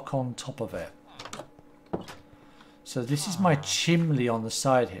one block on top of it. So this is my chimney on the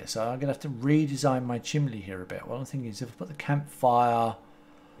side here, so I'm gonna have to redesign my chimney here a bit. What I'm thinking is if I put the campfire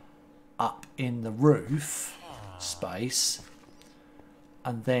up in the roof space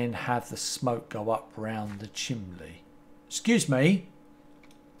and then have the smoke go up round the chimney. Excuse me.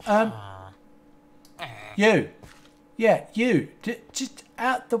 You. Yeah, you. Just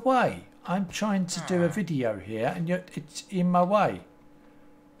out the way. I'm trying to do a video here and it's in my way.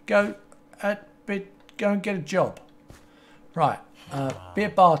 Go and get a job. Right. Be a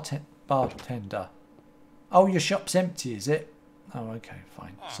bartender. Oh, your shop's empty, is it? Oh, okay,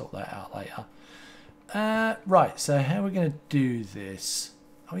 fine. Sort that out later. Right, so how are we going to do this?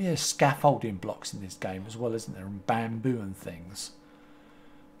 Oh yeah, scaffolding blocks in this game as well, isn't there? And bamboo and things.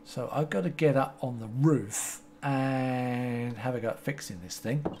 So I've got to get up on the roof and have a go at fixing this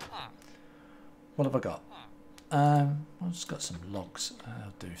thing. What have I got? I've just got some logs.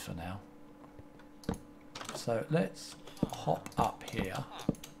 That'll do for now. So let's hop up here.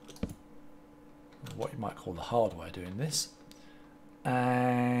 What you might call the hard way of doing this.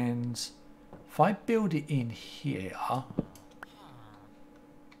 And If I build it in here,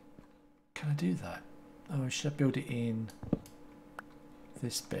 can I do that? Oh, should I build it in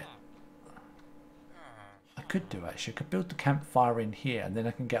this bit? I could do actually. I could build the campfire in here and then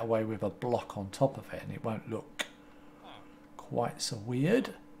I can get away with a block on top of it and it won't look quite so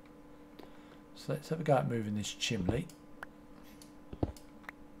weird. So let's have a go at moving this chimney.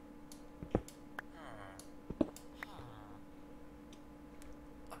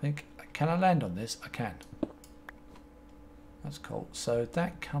 I think, can I land on this? I can. That's cool. So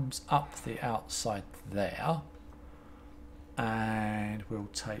that comes up the outside there. And we'll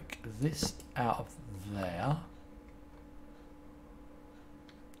take this out of there.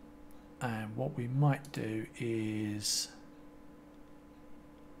 And what we might do is...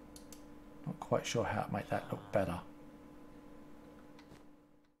 not quite sure how to make that look better.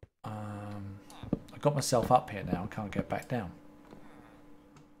 I got myself up here now and can't get back down.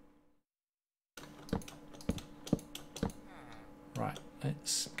 Right,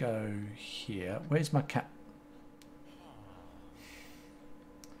 let's go here. Where's my cat?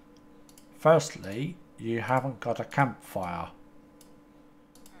 Firstly, you haven't got a campfire.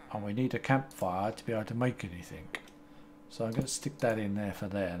 And we need a campfire to be able to make anything. So I'm going to stick that in there for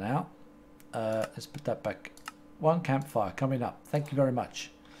there now. Let's put that back. One campfire coming up. Thank you very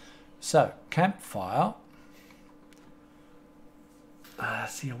much. So, campfire.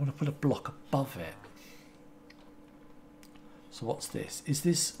 See, I want to put a block above it. So what's this? Is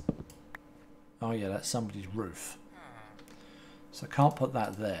this... oh yeah, that's somebody's roof. So I can't put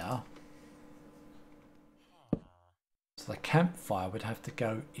that there. So the campfire would have to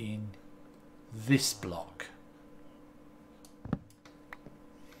go in this block.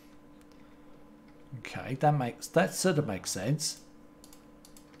 Okay, that sort of makes sense.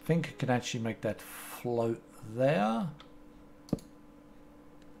 I think I can actually make that float there.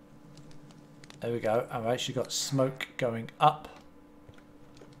 There we go. I've actually got smoke going up.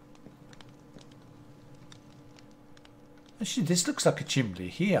 Actually, this looks like a chimney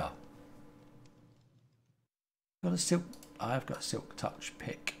here. Got a silk. I've got a silk touch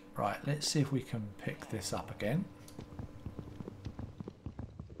pick. Right, let's see if we can pick this up again.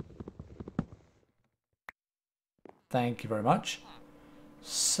 Thank you very much.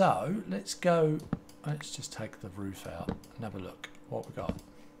 So let's go. Let's just take the roof out and have a look what we got.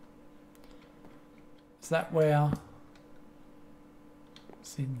 Is that where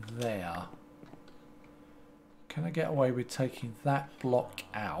it's in there? Can I get away with taking that block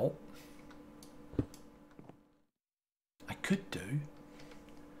out? I could do.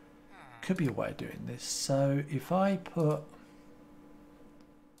 Could be a way of doing this. So if I put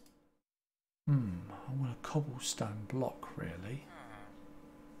I want a cobblestone block really.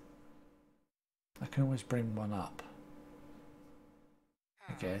 I can always bring one up,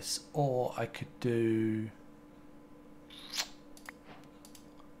 I guess, or I could do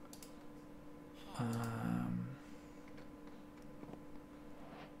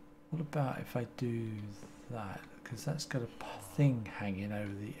what about if I do that, because that's got a thing hanging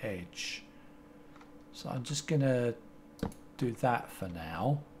over the edge. So I'm just gonna do that for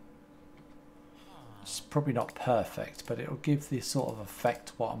now. It's probably not perfect, but it'll give the sort of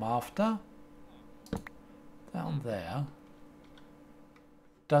effect what I'm after. Down there.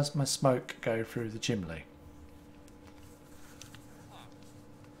 Does my smoke go through the chimney?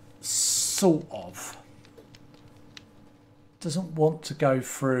 Sort of. Doesn't want to go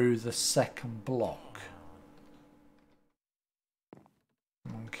through the second block.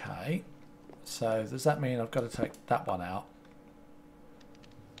 Okay. So does that mean I've got to take that one out?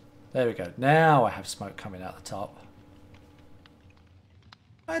 There we go. Now I have smoke coming out the top.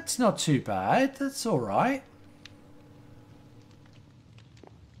 That's not too bad. That's all right.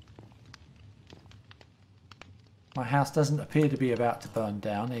 My house doesn't appear to be about to burn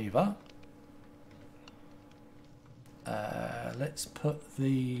down either. Let's put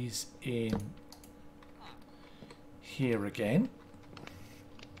these in here again.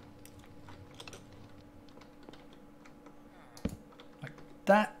 Like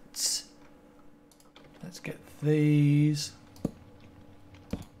that. Let's get these.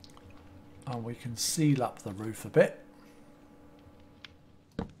 And we can seal up the roof a bit.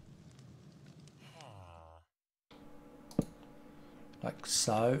 Like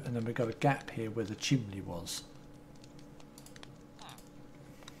so, and then we've got a gap here where the chimney was.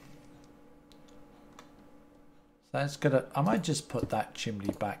 So that's gonna, I might just put that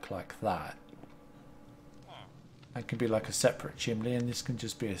chimney back like that. That can be like a separate chimney, and this can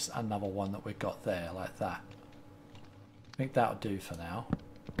just be another one that we've got there, like that. I think that'll do for now.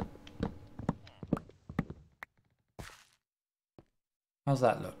 How's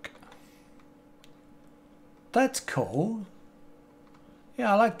that look? That's cool.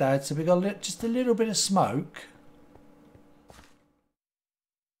 Yeah, I like that. So we got just a little bit of smoke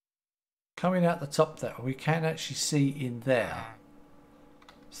coming out the top there. We can actually see in there.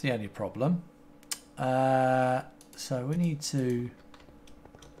 It's the only problem. So we need to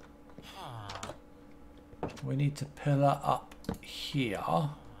pillar up here. I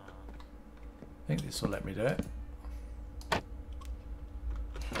think this will let me do it.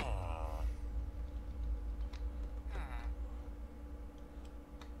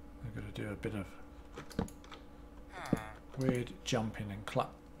 I've got to do a bit of weird jumping and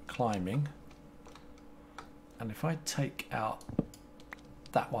climbing. And if I take out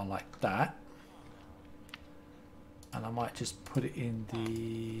that one like that, and I might just put it in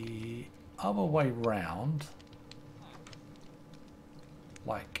the other way round,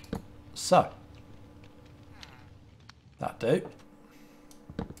 like so. That'll do.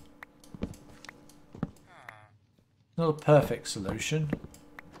 Not a perfect solution,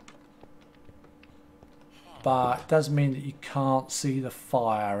 but it does mean that you can't see the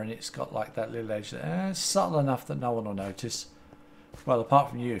fire, and it's got like that little edge there. It's subtle enough that no one will notice. Well, apart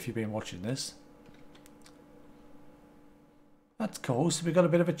from you if you've been watching this. That's cool. So we've got a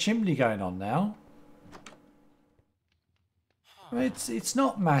bit of a chimney going on now. It's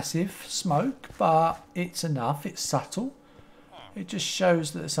not massive smoke, but it's enough. It's subtle. It just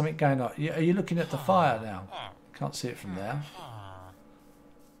shows that there's something going on. Are you looking at the fire now? Can't see it from there.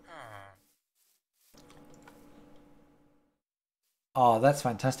 Oh, that's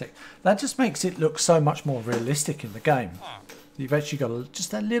fantastic. That just makes it look so much more realistic in the game. You've actually got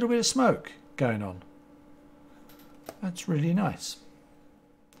just a little bit of smoke going on. That's really nice.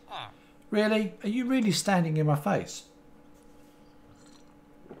 Really? Are you really standing in my face?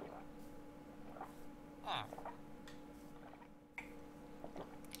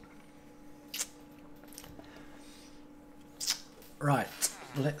 Right,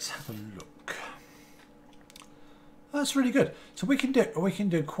 let's have a look. That's really good. So we can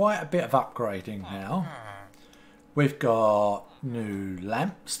do quite a bit of upgrading now. We've got new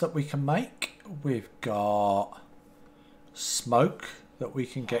lamps that we can make. We've got smoke that we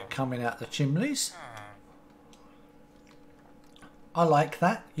can get coming out the chimneys. I like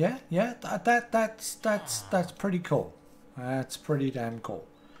that. Yeah, that's pretty cool. That's pretty damn cool.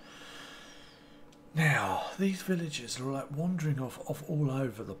 Now, these villagers are like wandering off all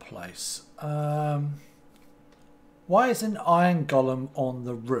over the place. Why is an iron golem on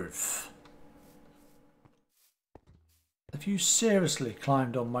the roof? Have you seriously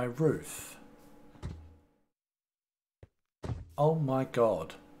climbed on my roof? Oh my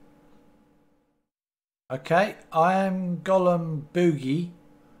god. Okay, iron golem boogie.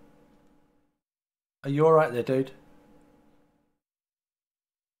 Are you alright there, dude?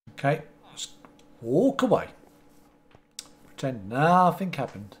 Okay. Walk away. Pretend nothing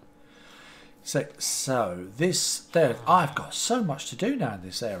happened. So this there, I've got so much to do now in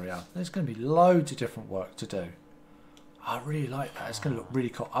this area. There's going to be loads of different work to do. I really like that. It's going to look really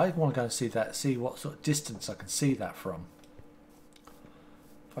cool. I want to go and see that, see what sort of distance I can see that from.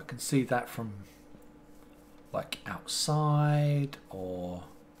 If I can see that from like outside or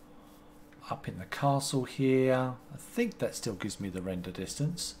up in the castle here. I think that still gives me the render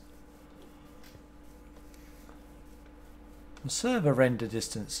distance. The server render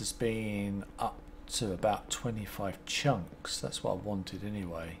distance has been up to about 25 chunks. That's what I wanted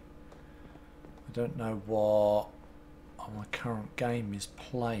anyway. I don't know what my current game is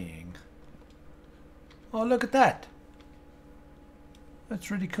playing. Oh, look at that. That's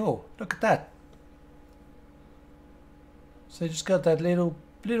really cool. Look at that. So you just got that little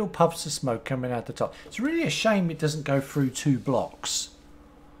puffs of smoke coming out the top. It's really a shame it doesn't go through 2 blocks.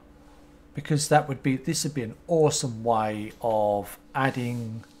 Because this would be an awesome way of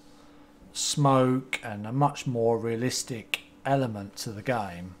adding smoke and a much more realistic element to the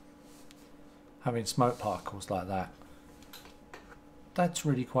game. Having smoke particles like that. That's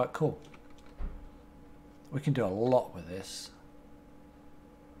really quite cool. We can do a lot with this.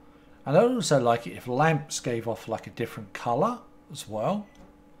 And I'd also like it if lamps gave off like a different colour as well.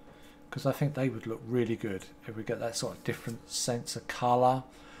 Because I think they would look really good if we get that sort of different sense of colour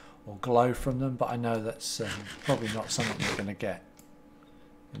or glow from them, but I know that's probably not something we're going to get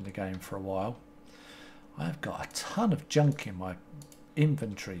in the game for a while. I've got a ton of junk in my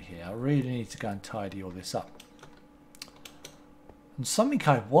inventory here. I really need to go and tidy all this up. And something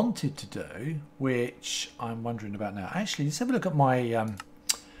I wanted to do, which I'm wondering about now. Actually, let's have a look at my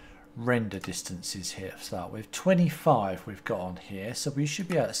render distances here to start with. 25 we've got on here, so we should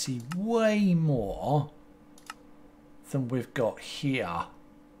be able to see way more than we've got here.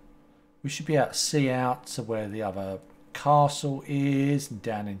 we should be able to see out to where the other castle is and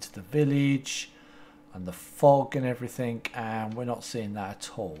down into the village and the fog and everything, and we're not seeing that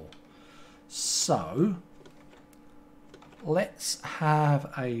at all. So let's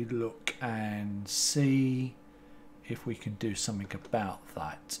have a look and see if we can do something about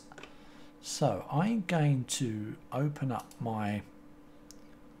that. So I'm going to open up my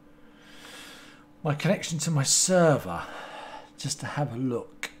connection to my server just to have a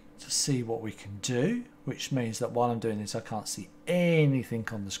look to see what we can do, which means that while I'm doing this I can't see anything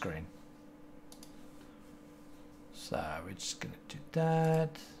on the screen. So we're just going to do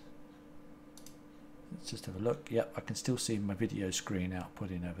that. Let's just have a look. Yep, I can still see my video screen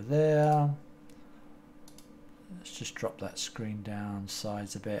outputting over there. Let's just drop that screen down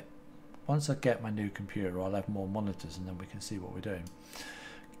size a bit. Once I get my new computer I'll have more monitors and then we can see what we're doing.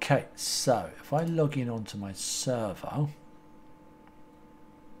 Okay, so if I log in onto my server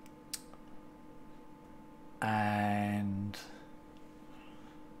and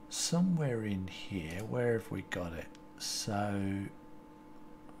somewhere in here, where have we got it? So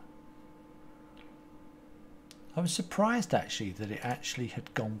I was surprised actually that it actually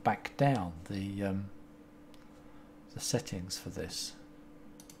had gone back down the settings for this,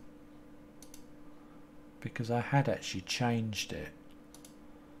 because I had actually changed it.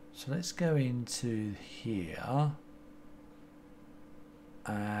 So let's go into here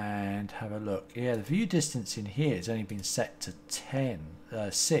and have a look. Yeah, the view distance in here has only been set to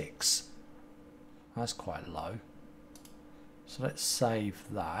 6. That's quite low. So let's save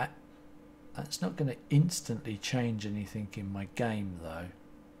that. That's not going to instantly change anything in my game though.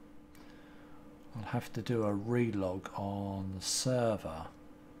 I'll have to do a relog on the server.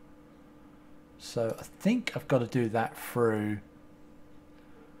 So I think I've got to do that through,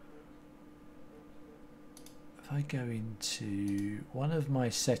 if I go into one of my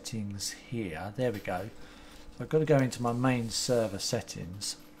settings here, there we go. So I've got to go into my main server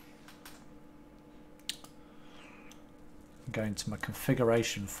settings, go into my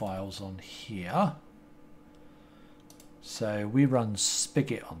configuration files on here. So we run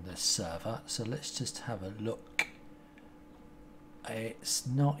Spigot on this server, so let's just have a look. It's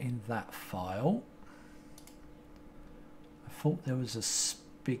not in that file. I thought there was a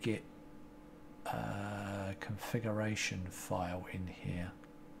Spigot configuration file in here.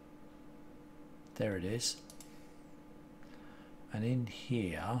 There it is. And in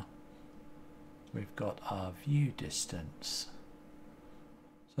here we've got our view distance.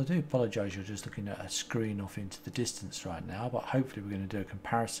 So I do apologise, you're just looking at a screen off into the distance right now, but hopefully we're going to do a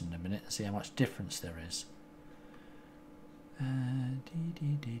comparison in a minute and see how much difference there is.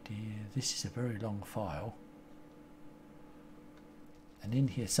 This is a very long file, and in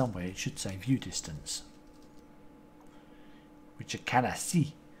here somewhere it should say view distance, which I cannot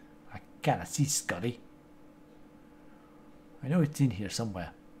see. I cannot see, Scotty. I know it's in here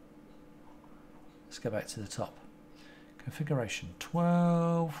somewhere. Let's go back to the top. Configuration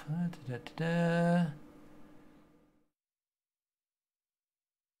 12.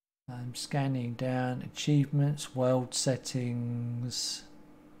 I'm scanning down. Achievements, world settings.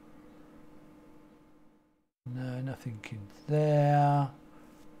 No, nothing in there.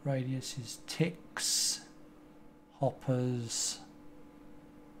 Radius is ticks. Hoppers.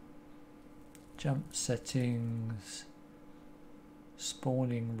 Jump settings.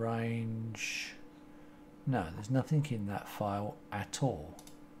 Spawning range. No, there's nothing in that file at all.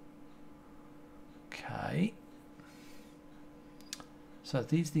 Okay. So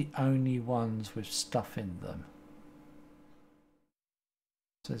these are the only ones with stuff in them.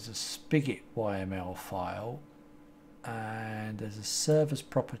 So there's a Spigot YML file, and there's a server's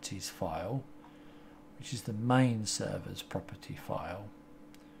properties file, which is the main server's property file,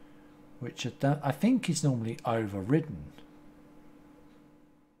 which I think is normally overridden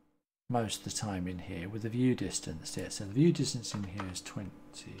most of the time in here with the view distance. Yeah, so the view distance in here is 20,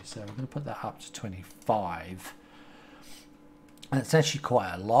 so we're going to put that up to 25. And it's actually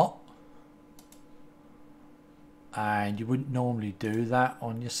quite a lot, and you wouldn't normally do that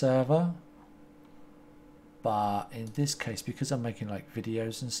on your server, but in this case, because I'm making like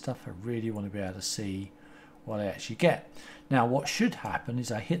videos and stuff, I really want to be able to see what I actually get. Now what should happen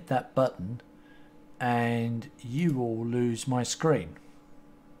is I hit that button and you will lose my screen,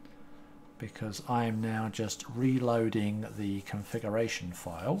 because I am now just reloading the configuration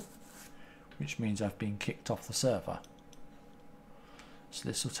file, which means I've been kicked off the server. So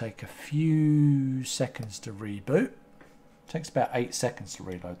this will take a few seconds to reboot. It takes about 8 seconds to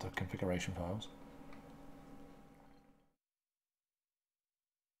reload the configuration files.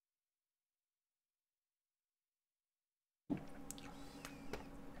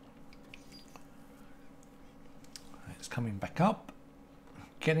 coming back up.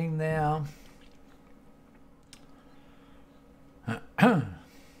 Getting there. I've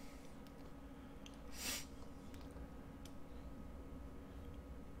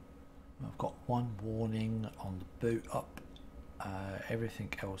got one warning on the boot up. Everything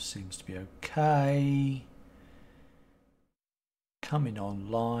else seems to be okay. Coming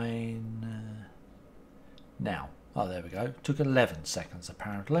online now. Oh, there we go. Took 11 seconds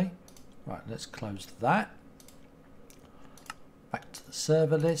apparently. Right, let's close that. Back to the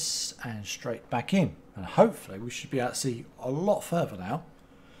server list and straight back in. And hopefully we should be able to see a lot further now.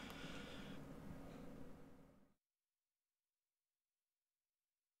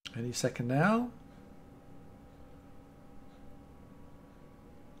 Any second now.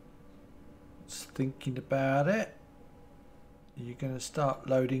 Just thinking about it. You're going to start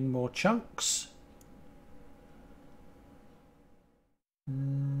loading more chunks.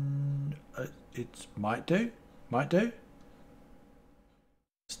 It might do. Might do.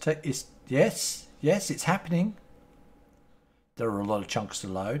 Yes, it's happening. There are a lot of chunks to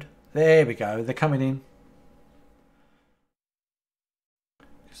load. There we go. They're coming in.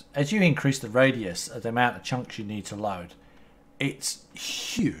 As you increase the radius of the amount of chunks you need to load, it's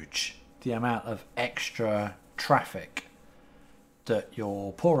huge, the amount of extra traffic that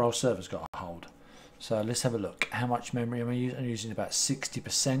your poor old server's got to hold. So let's have a look. How much memory am I using? I'm using about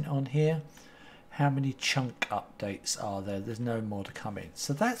 60% on here. How many chunk updates are there? There's no more to come in.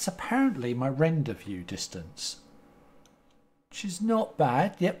 So that's apparently my render view distance, which is not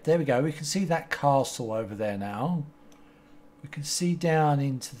bad. Yep, there we go. We can see that castle over there now. We can see down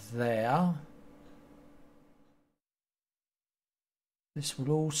into there. This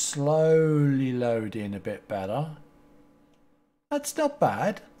will all slowly load in a bit better. That's not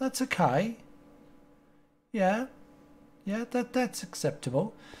bad. That's okay. Yeah, that's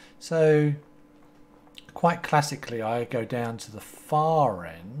acceptable. So quite classically, I go down to the far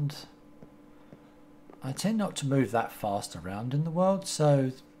end. I tend not to move that fast around in the world,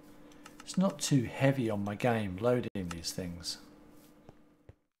 so it's not too heavy on my game loading these things.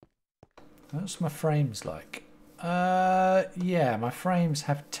 What's my frames like? Yeah, my frames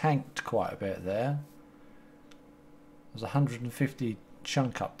have tanked quite a bit there. There's 150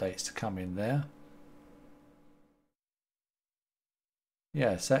 chunk updates to come in there.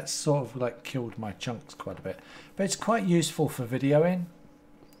 Yes, that's sort of like killed my chunks quite a bit. But it's quite useful for videoing.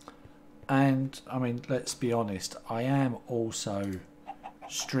 And, I mean, let's be honest, I am also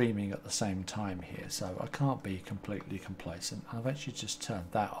streaming at the same time here, so I can't be completely complacent. I've actually just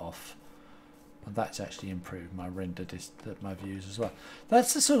turned that off, and that's actually improved my render my views as well.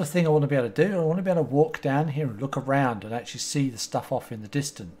 That's the sort of thing I want to be able to do. I want to be able to walk down here and look around and actually see the stuff off in the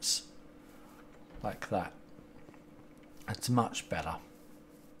distance like that. That's much better.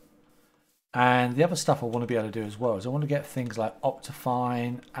 And the other stuff I want to be able to do as well is I want to get things like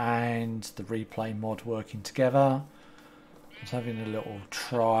Optifine and the replay mod working together. I was having a little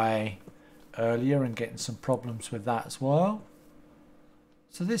try earlier and getting some problems with that as well.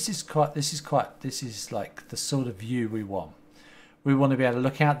 So this is like the sort of view we want. We want to be able to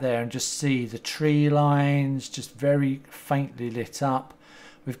look out there and just see the tree lines just very faintly lit up.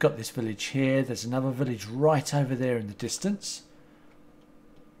 We've got this village here. There's another village right over there in the distance.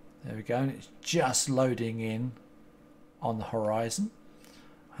 There we go, and it's just loading in on the horizon.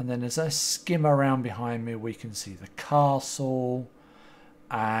 And then as I skim around behind me, we can see the castle,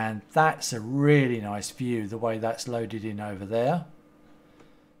 and that's a really nice view the way that's loaded in over there.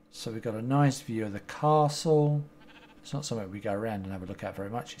 So we've got a nice view of the castle. It's not something we go around and have a look at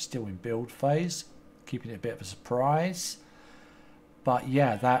very much. It's still in build phase, keeping it a bit of a surprise. But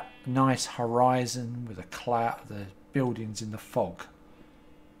yeah, that nice horizon with the buildings in the fog.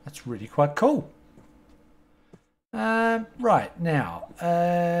 That's really quite cool. Right, now,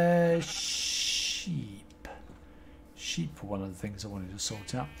 sheep. Sheep were one of the things I wanted to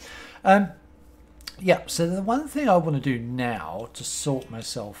sort out. Yeah, so the one thing I want to do now to sort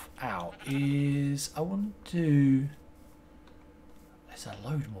myself out is I want to... There's a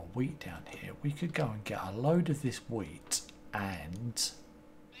load more wheat down here. We could go and get a load of this wheat and...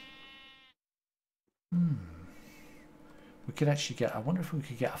 We could actually get... I wonder if we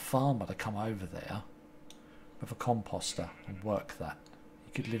could get a farmer to come over there with a composter and work that.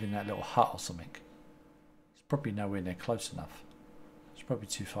 He could live in that little hut or something. It's probably nowhere near close enough. It's probably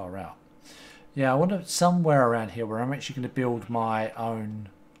too far out. Yeah, I want to somewhere around here where I'm actually going to build my own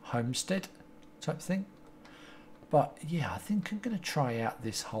homestead type thing. But yeah, I think I'm going to try out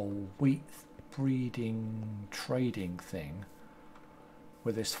this whole wheat breeding trading thing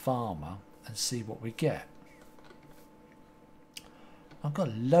with this farmer and see what we get. I've got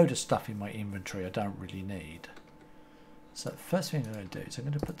a load of stuff in my inventory I don't really need. So the first thing I'm going to do is I'm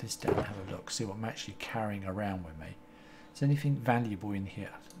going to put this down and have a look, see what I'm actually carrying around with me. Is there anything valuable in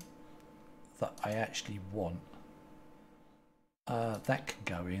here that I actually want? That can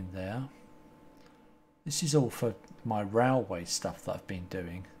go in there. This is all for my railway stuff that I've been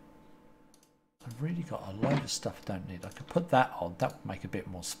doing. I've really got a load of stuff I don't need. I could put that on. That would make a bit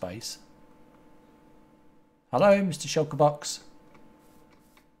more space. Hello, Mr. Shulkerbox.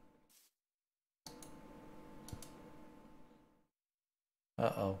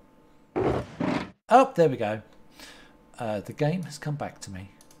 Uh-oh. Oh, there we go. The game has come back to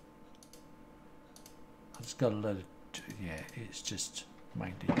me. I've just got a load of... Yeah, it's just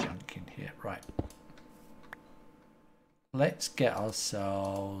mainly junk in here. Right. Let's get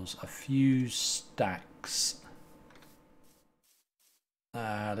ourselves a few stacks.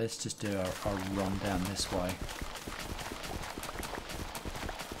 Let's just do a run down this way.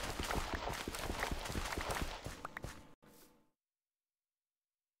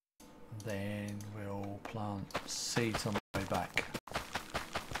 Then we'll plant seeds on the way back.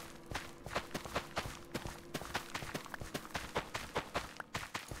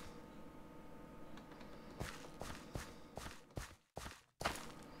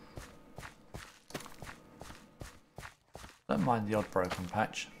 Don't mind the odd broken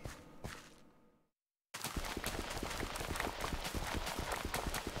patch.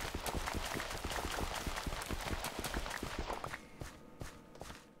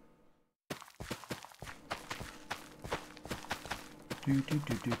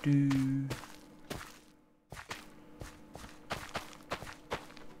 Do.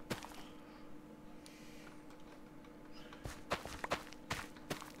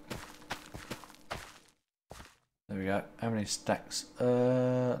 There we go. How many stacks?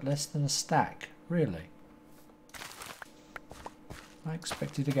 Less than a stack. Really? I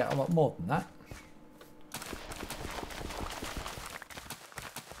expected to get a lot more than that.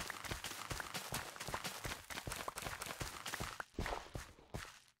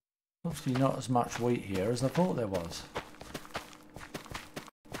 Obviously not as much wheat here as I thought there was.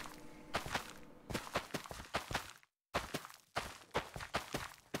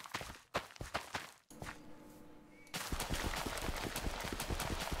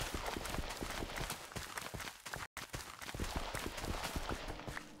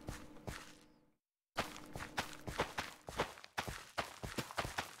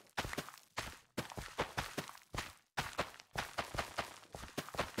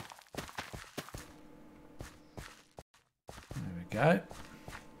 Go.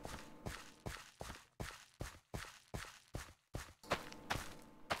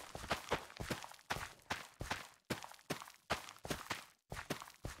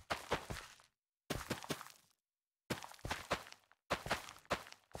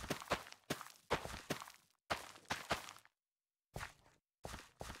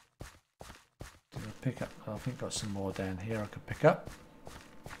 Did I pick up? I think got some more down here I could pick up.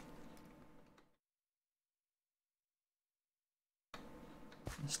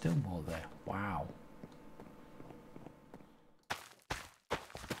 There's still more there. Wow.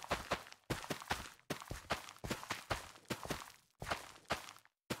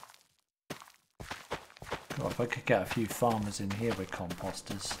 God, if I could get a few farmers in here with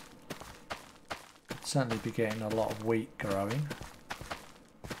composters, I'd certainly be getting a lot of wheat growing.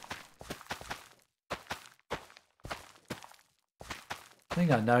 The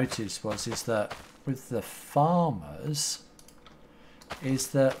thing I noticed is that with the farmers, is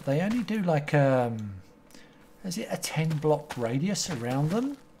that they only do like is it a 10 block radius around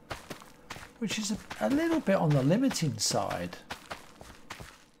them, which is a little bit on the limiting side.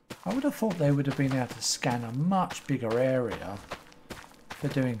 I would have thought they would have been able to scan a much bigger area for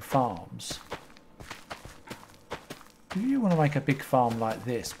doing farms. Do you want to make a big farm like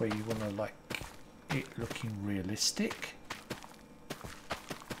this where you want to like it looking realistic,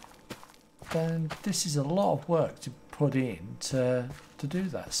 then this is a lot of work to put in to do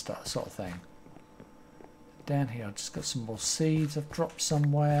that sort of thing. Down here I've just got some more seeds I've dropped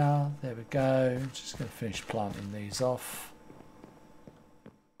somewhere. There we go. Just going to finish planting these off.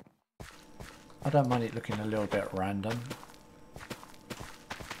 I don't mind it looking a little bit random.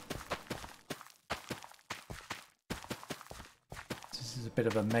 This is a bit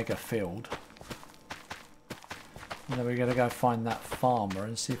of a mega field. And then we're going to go find that farmer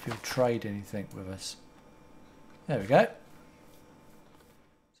and see if he'll trade anything with us. There we go.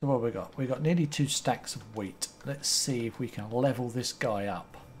 So what have we got? We've got nearly 2 stacks of wheat. Let's see if we can level this guy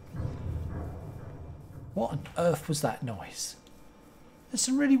up. What on earth was that noise? There's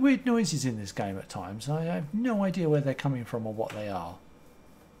some really weird noises in this game at times. I have no idea where they're coming from or what they are.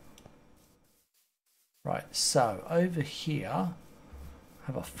 Right, so over here,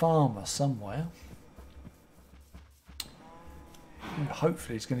 have a farmer somewhere. And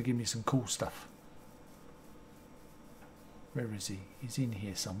hopefully he's going to give me some cool stuff. Where is he? He's in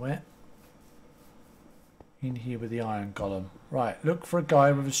here somewhere. In here with the iron golem. Right, look for a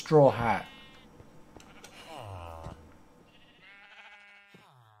guy with a straw hat.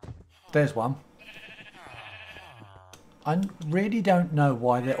 There's one. I really don't know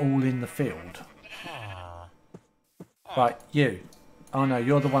why they're all in the field. Right, you. Oh no,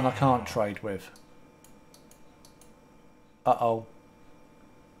 you're the one I can't trade with. Uh-oh.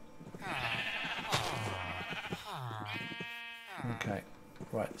 Okay,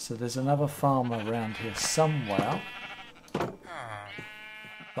 right, so there's another farmer around here somewhere that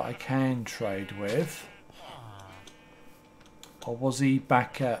I can trade with. Or was he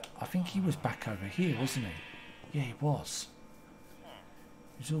back at... I think he was back over here, wasn't he? Yeah, he was.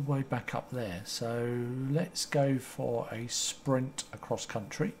 He's all the way back up there. So let's go for a sprint across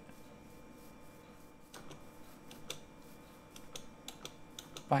country.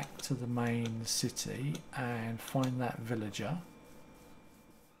 Back to the main city and find that villager.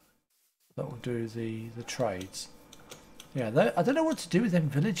 That will do the trades. Yeah, I don't know what to do with them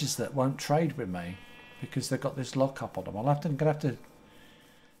villagers that won't trade with me. Because they've got this lockup on them.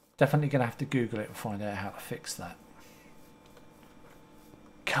 Definitely gonna have to Google it and find out how to fix that.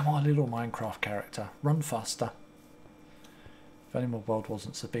 Come on, little Minecraft character, run faster. If only my world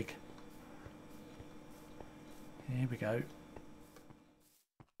wasn't so big. Here we go.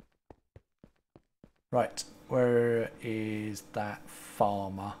 Right, where is that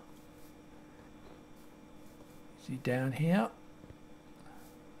farmer? Is he down here?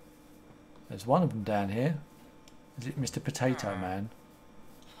 There's one of them down here. Is it Mr. Potato Man?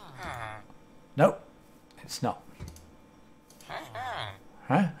 Nope, it's not.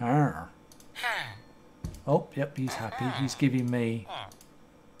 Huh? Oh, yep, he's happy. He's giving me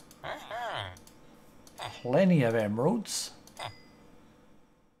plenty of emeralds.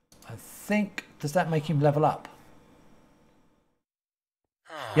 I think, does that make him level up?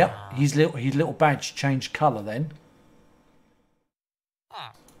 Yep, his little badge changed colour then.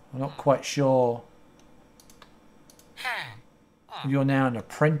 I'm not quite sure. You're now an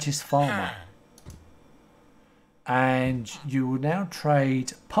apprentice farmer. And you will now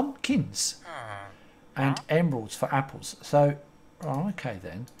trade pumpkins and emeralds for apples. So, oh, okay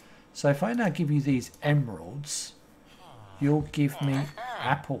then. So if I now give you these emeralds, you'll give me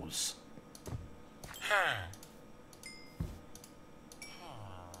apples.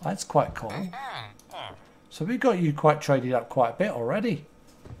 That's quite cool. So we've got you quite traded up quite a bit already.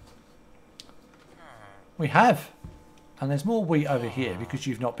 We have. And there's more wheat over here because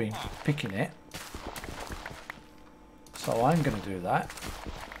you've not been picking it. So I'm going to do that.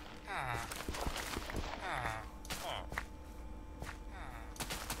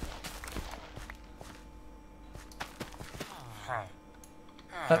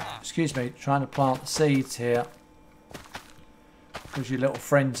 Excuse me, trying to plant seeds here. Because your little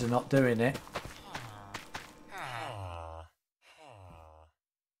friends are not doing it.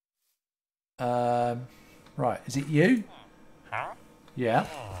 Right, is it you? Yeah.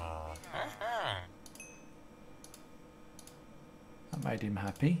 That made him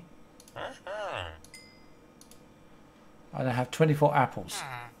happy. I now have 24 apples.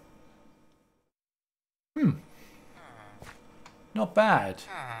 Not bad.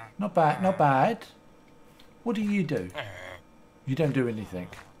 Not bad, not bad. What do? You don't do anything.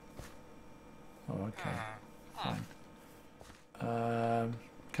 Oh, okay. Fine.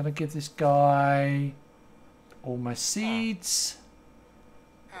 Can I give this guy all my seeds?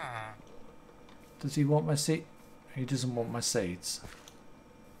 Does he want my seed? He doesn't want my seeds.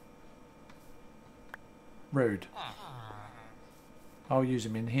 Rude. I'll use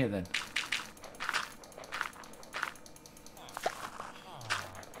him in here then.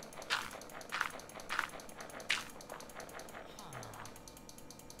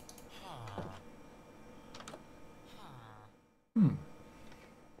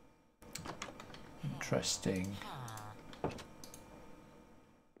 Interesting.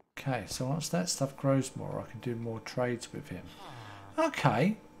 Okay, so once that stuff grows more, I can do more trades with him.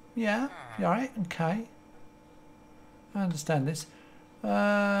 Okay, yeah, alright, okay. I understand this.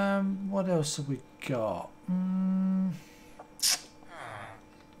 What else have we got?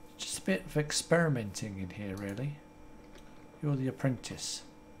 Just a bit of experimenting in here, really. You're the apprentice.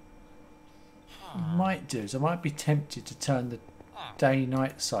 What I might do is I might be tempted to turn the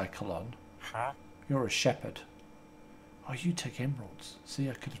day-night cycle on. You're a shepherd. Oh, you take emeralds. See,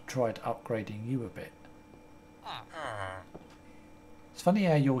 I could have tried upgrading you a bit. It's funny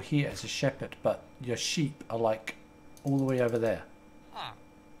how you're here as a shepherd, but your sheep are like all the way over there.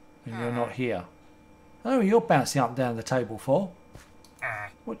 And you're not here. Oh, you're bouncing up and down the table for?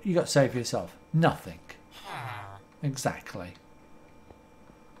 What you got to say for yourself? Nothing. Exactly.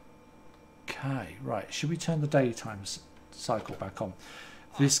 Okay, right. Should we turn the daytime cycle back on?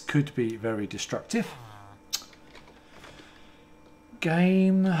 This could be very destructive.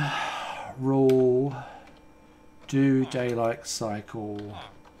 Game rule. Do daylight cycle.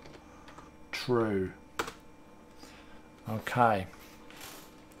 True. Okay.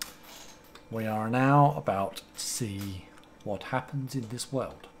 We are now about to see what happens in this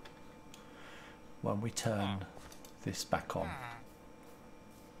world when we turn this back on.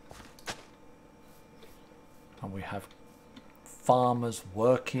 And we have farmers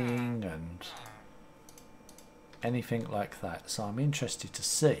working and anything like that. So I'm interested to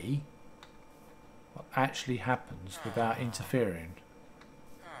see what actually happens without interfering.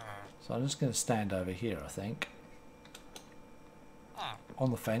 So I'm just going to stand over here, I think, on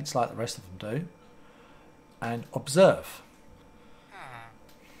the fence like the rest of them do, and observe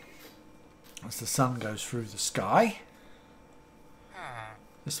as the sun goes through the sky.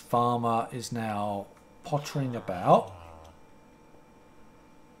 This farmer is now pottering about.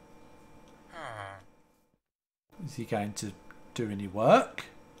 Is he going to do any work?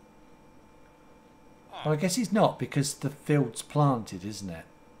 Well, I guess he's not, because the field's planted, isn't it?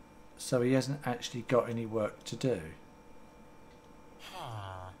 So he hasn't actually got any work to do.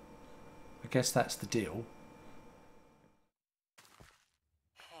 I guess that's the deal.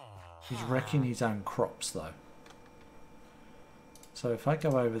 He's wrecking his own crops though. So if I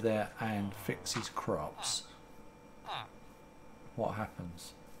go over there and fix his crops, what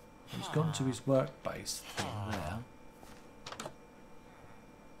happens? He's gone to his workbase thing there.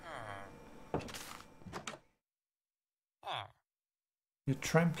 You're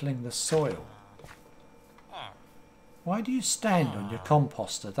trampling the soil. Why do you stand on your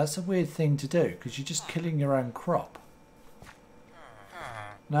composter? That's a weird thing to do, because you're just killing your own crop.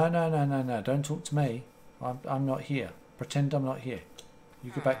 No, no, no, no, no. Don't talk to me. I'm not here. Pretend I'm not here.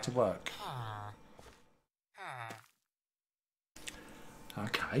 You go back to work.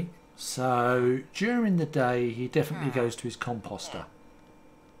 Okay. So, during the day, he definitely goes to his composter.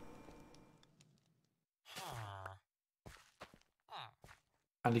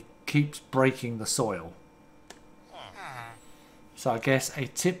 And he keeps breaking the soil. So I guess a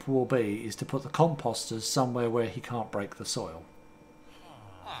tip will be is to put the composters somewhere where he can't break the soil.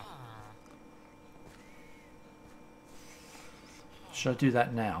 Should I do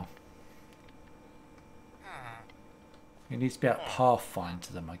that now? He needs to be able to pathfind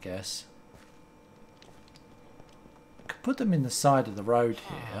to them, I guess. I could put them in the side of the road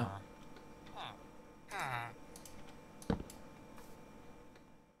here.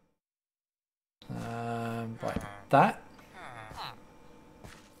 Like that.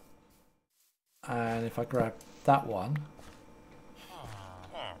 And if I grab that one,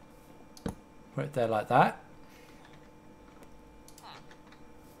 put it there like that.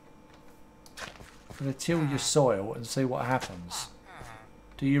 I'm going to till your soil and see what happens.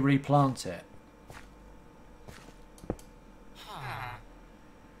 Do you replant it? Have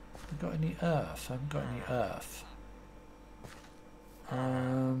I got any earth? I haven't got any earth.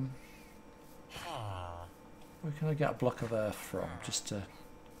 Where can I get a block of earth from? Just to...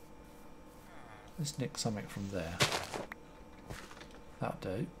 Let's nick something from there. That'll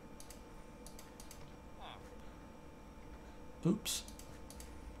do. Oops.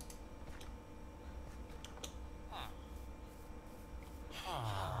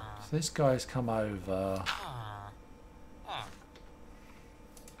 So this guy's come over.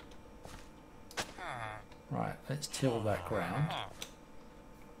 Right, let's till that ground.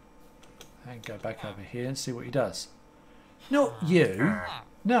 And go back over here and see what he does. Not you!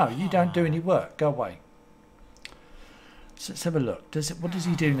 No, you don't do any work. Go away. So let's have a look. What does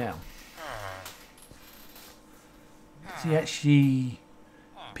he do now? Does he actually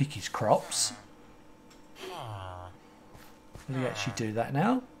pick his crops? Will he actually do that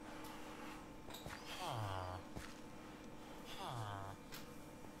now?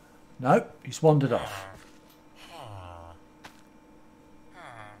 Nope, he's wandered off.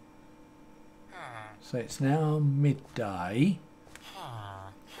 So it's now midday.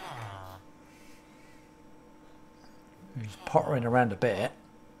 He's pottering around a bit.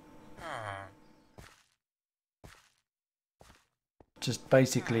 Just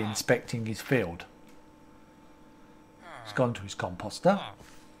basically inspecting his field. He's gone to his composter.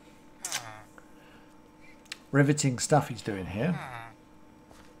 Riveting stuff he's doing here.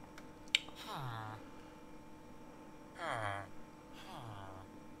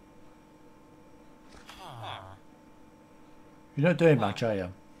 You're not doing much, are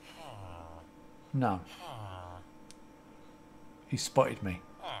you? No. He spotted me.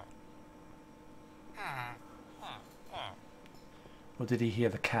 Or did he hear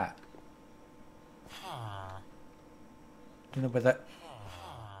the cat? Don't know whether...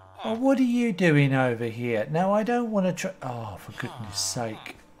 Oh, what are you doing over here? No, I don't want to try... Oh, for goodness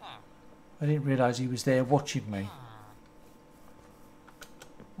sake. I didn't realise he was there watching me. I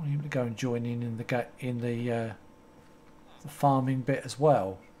want him to go and join in the farming bit as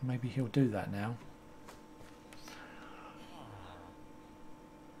well. Maybe he'll do that now.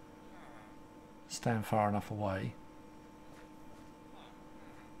 Stand far enough away.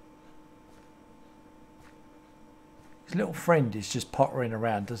 His little friend is just pottering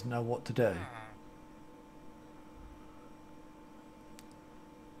around, doesn't know what to do.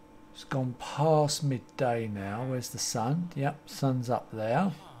 It's gone past midday now. Where's the sun? Yep, sun's up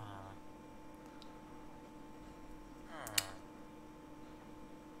there.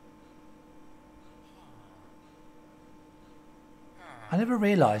 I never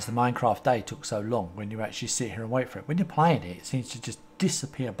realised the Minecraft day took so long when you actually sit here and wait for it. When you're playing it, it seems to just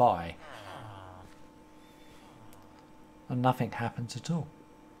disappear by. And nothing happens at all.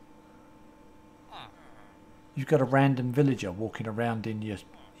 You've got a random villager walking around in your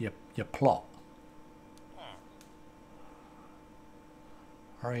plot.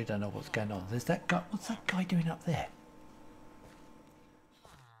 I really don't know what's going on. There's that guy. What's that guy doing up there?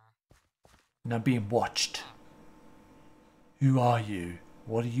 And I'm being watched. Who are you?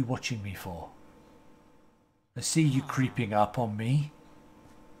 What are you watching me for? I see you creeping up on me.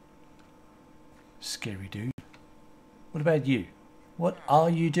 Scary dude. What about you? What are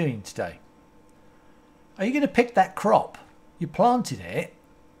you doing today? Are you going to pick that crop? You planted it.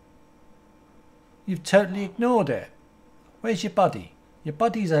 You've totally ignored it. Where's your buddy? Your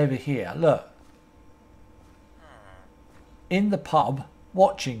buddy's over here. Look. In the pub,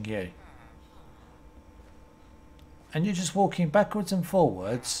 watching you. And you're just walking backwards and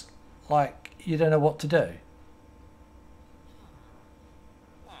forwards like you don't know what to do.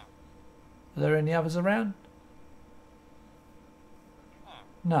 Are there any others around?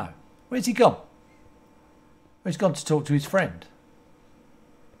 No. Where's he gone? He's gone to talk to his friend.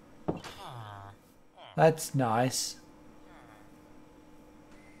 That's nice.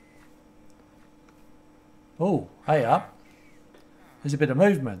 Oh, hey up. There's a bit of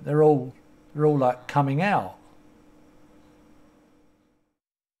movement. They're all like coming out.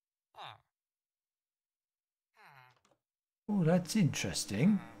 Oh, that's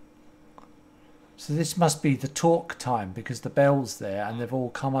interesting. So this must be the talk time because the bell's there and they've all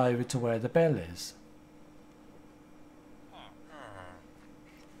come over to where the bell is.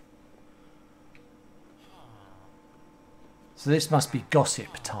 So this must be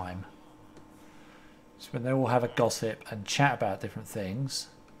gossip time. It's when they all have a gossip and chat about different things.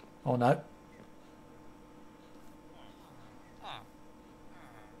 Oh no.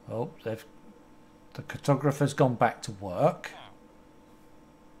 Oh, the cartographer's gone back to work.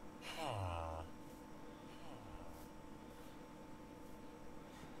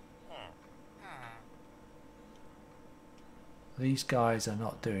 These guys are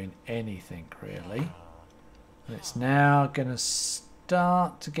not doing anything really. And it's now going to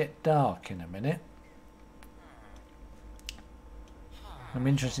start to get dark in a minute. I'm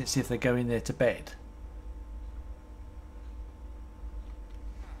interested to see if they go in there to bed.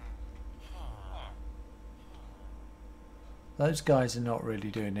 Those guys are not really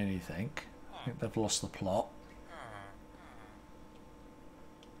doing anything. I think they've lost the plot.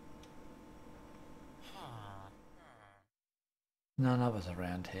 None others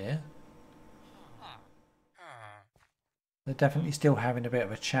around here. They're definitely still having a bit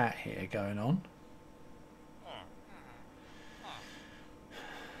of a chat here going on.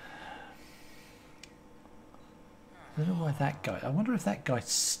 I don't know why that guy... I wonder if that guy's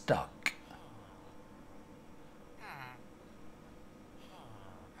stuck.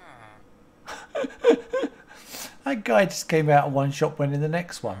 That guy just came out of one shop, went in the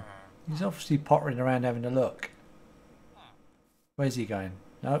next one. He's obviously pottering around having a look. Where's he going?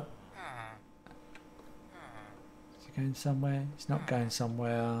 Nope. Is he going somewhere? He's not going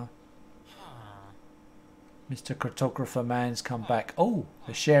somewhere. Mr. Cartographer Man's come back. Oh,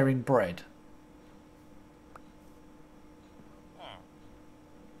 they're sharing bread.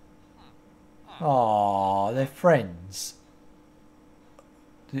 Oh, they're friends.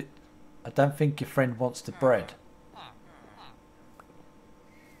 I don't think your friend wants the bread.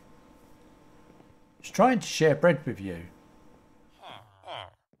 He's trying to share bread with you.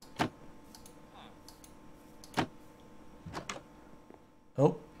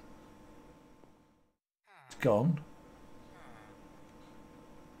 Oh. It's gone.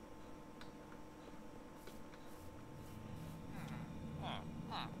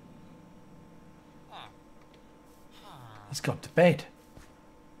 He's gone to bed.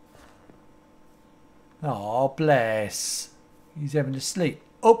 Oh, bless. He's having a sleep.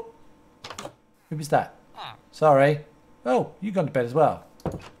 Oh! Who was that? Sorry. Oh, you gone to bed as well.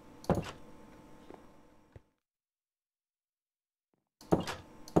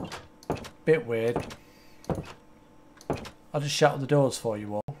 Bit weird. I'll just shut all the doors for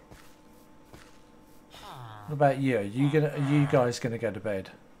you all. What about you? Are you guys gonna go to bed?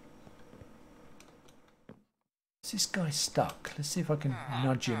 Is this guy stuck? Let's see if I can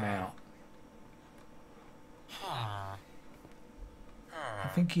nudge him out. I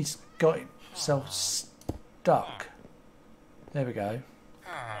think he's got himself stuck. There we go.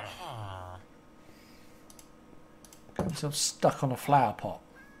 Got himself stuck on a flower pot.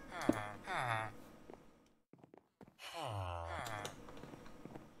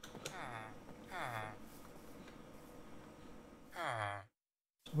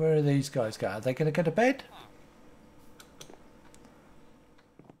 Where are these guys going? Are they going to go to bed?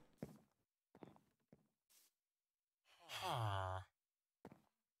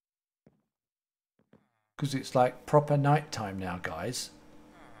 Because it's like proper night time now, guys.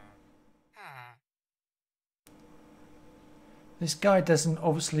 This guy doesn't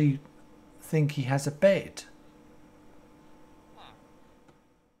obviously think he has a bed.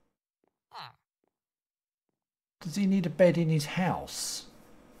 Does he need a bed in his house?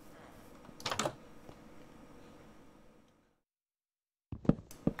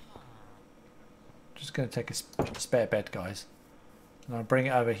 Just going to take a spare bed, guys. And I'll bring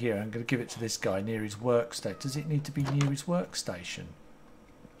it over here. I'm going to give it to this guy near his workstation. Does it need to be near his workstation?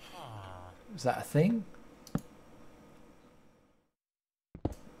 Is that a thing?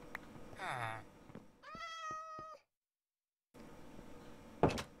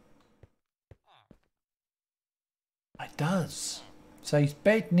 It does. So his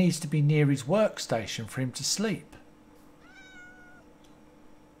bed needs to be near his workstation for him to sleep.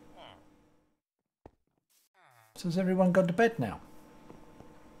 So has everyone gone to bed now?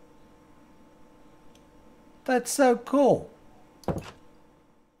 That's so cool.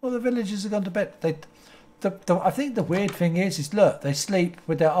 Well, the villagers have gone to bed. I think the weird thing is look, they sleep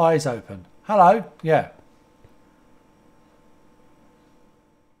with their eyes open. Hello? Yeah.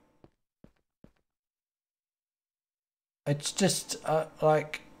 It's just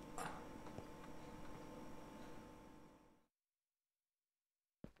like...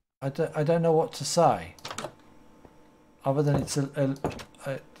 I don't know what to say. Other than it's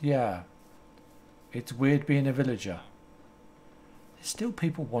yeah. It's weird being a villager. There's still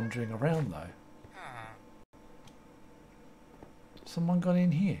people wandering around though. Someone got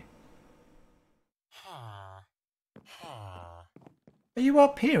in here. Are you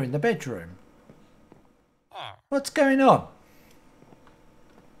up here in the bedroom? What's going on?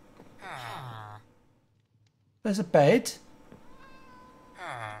 There's a bed.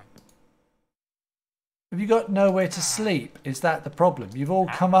 Have you got nowhere to sleep? Is that the problem? You've all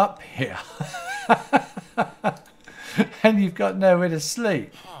come up here. And you've got nowhere to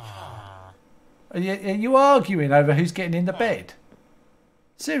sleep. Are you arguing over who's getting in the bed?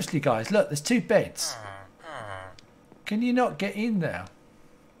 Seriously, guys, look, there's 2 beds. Can you not get in there?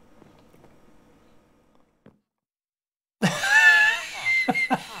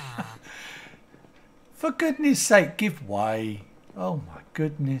 For goodness sake, give way. Oh my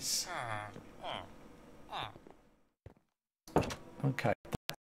goodness. Okay,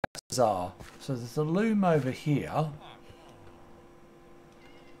 that's bizarre. So there's a loom over here.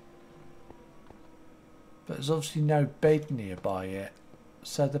 But there's obviously no bed nearby yet.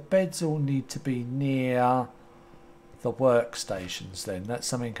 So the beds all need to be near the workstations then. That's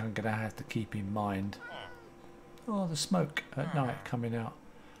something I'm going to have to keep in mind. Oh, the smoke at night coming out.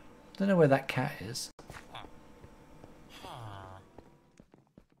 Don't know where that cat is.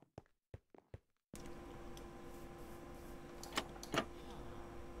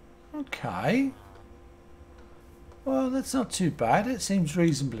 Okay. Well, that's not too bad. It seems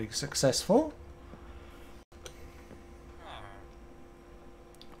reasonably successful.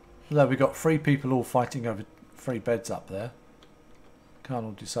 Although we've got 3 people all fighting over 3 beds up there. Can't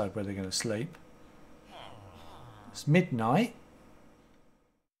all decide where they're going to sleep. It's midnight.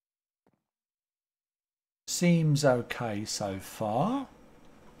 Seems okay so far.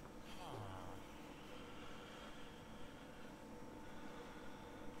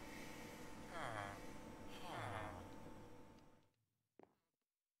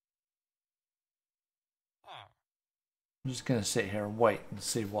 I'm just going to sit here and wait and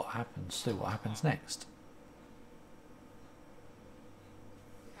see what happens. See what happens next.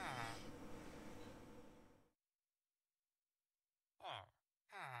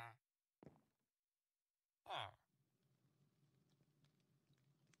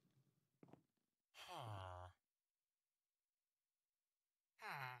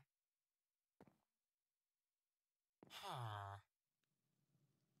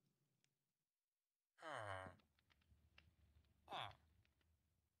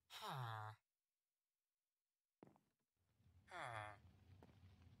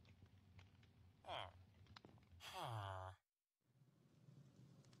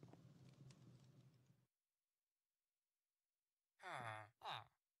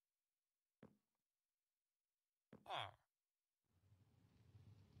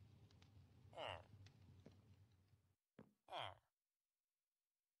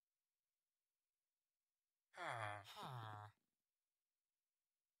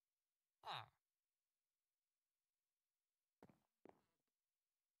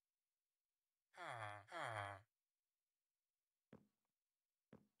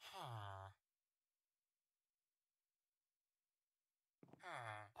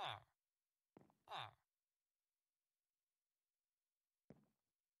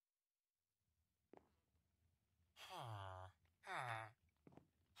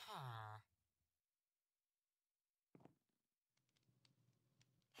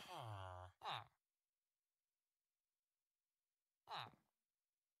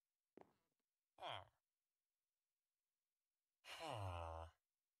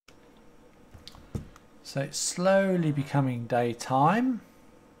 So it's slowly becoming daytime.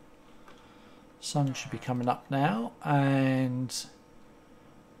 Sun should be coming up now, and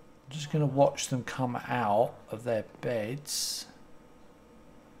I'm just going to watch them come out of their beds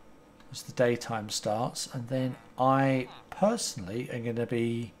as the daytime starts, and then I personally am going to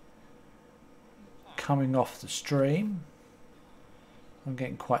be coming off the stream. I'm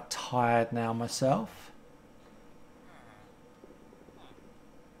getting quite tired now myself.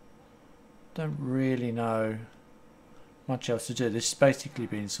 Don't really know much else to do. This has basically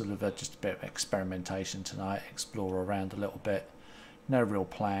been sort of just a bit of experimentation tonight, explore around a little bit. No real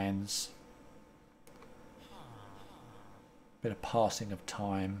plans. Bit of passing of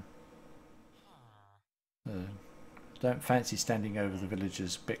time. Don't fancy standing over the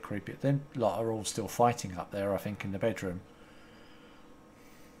villagers, a bit creepy. Them lot are all still fighting up there, I think, in the bedroom.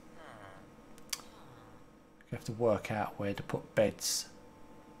 You have to work out where to put beds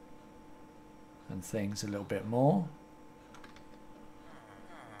and things a little bit more.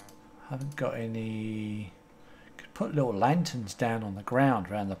 Haven't got any. Could put little lanterns down on the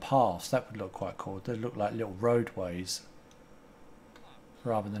ground around the paths. That would look quite cool. They look like little roadways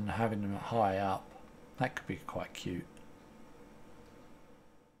rather than having them high up. That could be quite cute.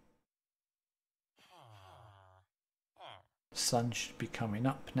 Sun should be coming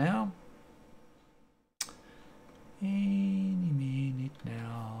up now. Any minute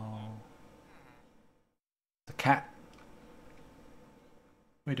now. The cat.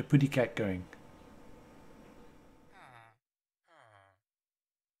 Where'd the putty cat going?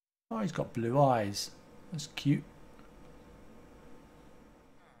 Oh, he's got blue eyes. That's cute.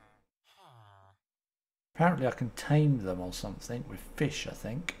 Apparently I can tame them or something with fish, I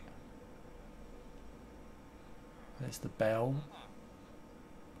think. There's the bell.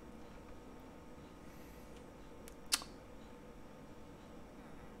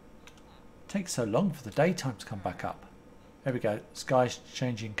 Takes so long for the daytime to come back up. There we go. Sky's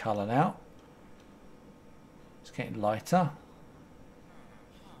changing colour now. It's getting lighter.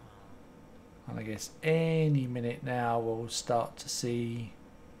 And I guess any minute now we'll start to see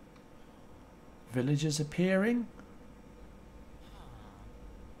villagers appearing.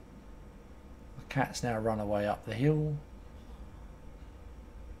 The cat's now run away up the hill.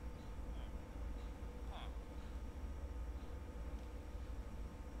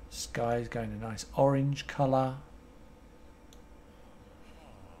 Sky's going a nice orange colour.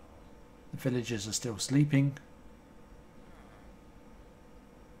 The villagers are still sleeping.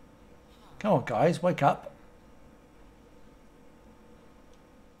 Come on guys, wake up.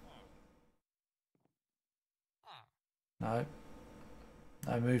 No.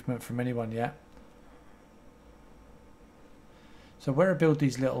 No movement from anyone yet. So where I build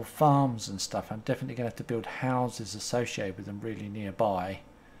these little farms and stuff, I'm definitely going to have to build houses associated with them really nearby.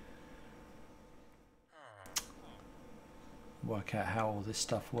 Work out how all this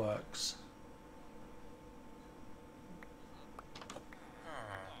stuff works.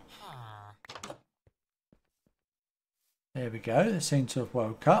 There we go, they seem to have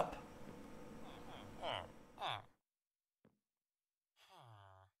woke up.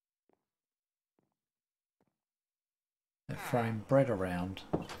 They're throwing bread around.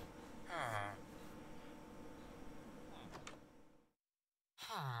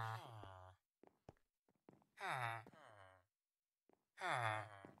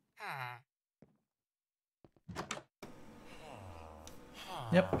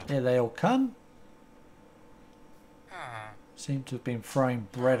 Yep, here they all come. Seem to have been throwing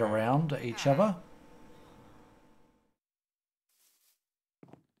bread around at each other.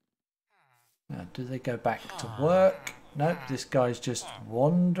 Now, do they go back to work? Nope, this guy's just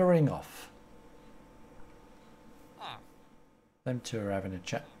wandering off. Them two are having a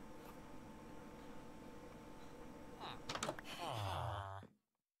chat.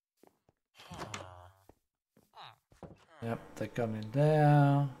 Yep, they've gone in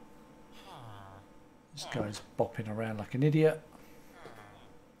there. This guy's bopping around like an idiot.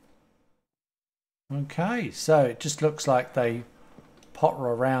 Okay, so it just looks like they potter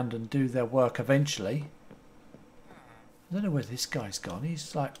around and do their work eventually. I don't know where this guy's gone.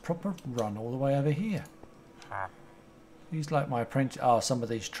 He's like proper run all the way over here. He's like my apprentice. Oh, some of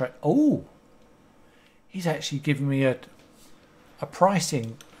these oh! He's actually given me a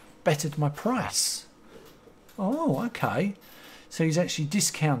pricing, bettered my price. Oh, okay. So he's actually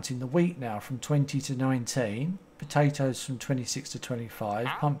discounting the wheat now from 20 to 19, potatoes from 26 to 25,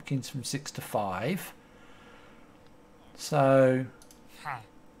 pumpkins from 6 to 5. So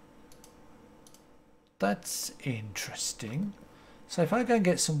that's interesting. So if I go and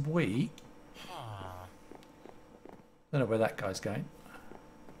get some wheat, I don't know where that guy's going.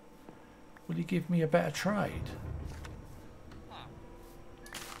 Will he give me a better trade?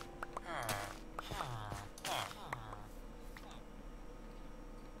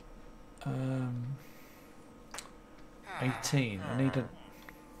 18. I need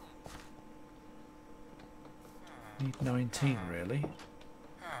 19 really.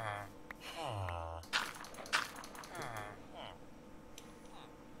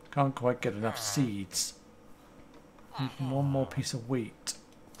 Can't quite get enough seeds. Need one more piece of wheat.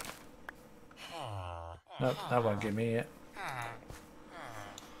 Nope, that won't give me it.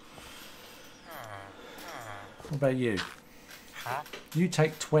 What about you? You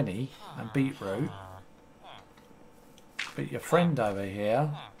take 20 and beetroot. But your friend over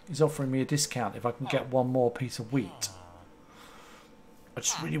here is offering me a discount if I can get one more piece of wheat. I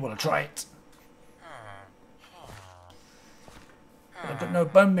just really want to try it. But I've got no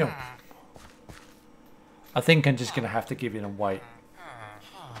bone meal. I think I'm just going to have to give in and wait.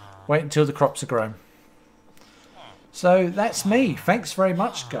 Wait until the crops are grown. So that's me. Thanks very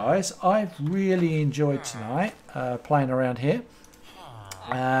much, guys. I've really enjoyed tonight playing around here.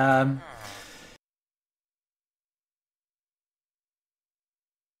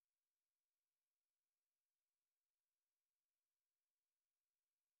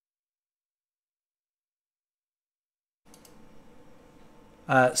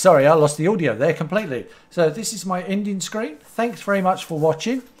 Sorry, I lost the audio there completely. So this is my ending screen. Thanks very much for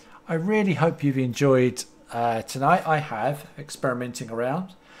watching. I really hope you've enjoyed tonight. I have, experimenting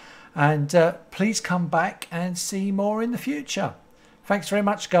around. And please come back and see more in the future. Thanks very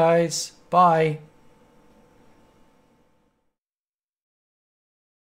much, guys. Bye.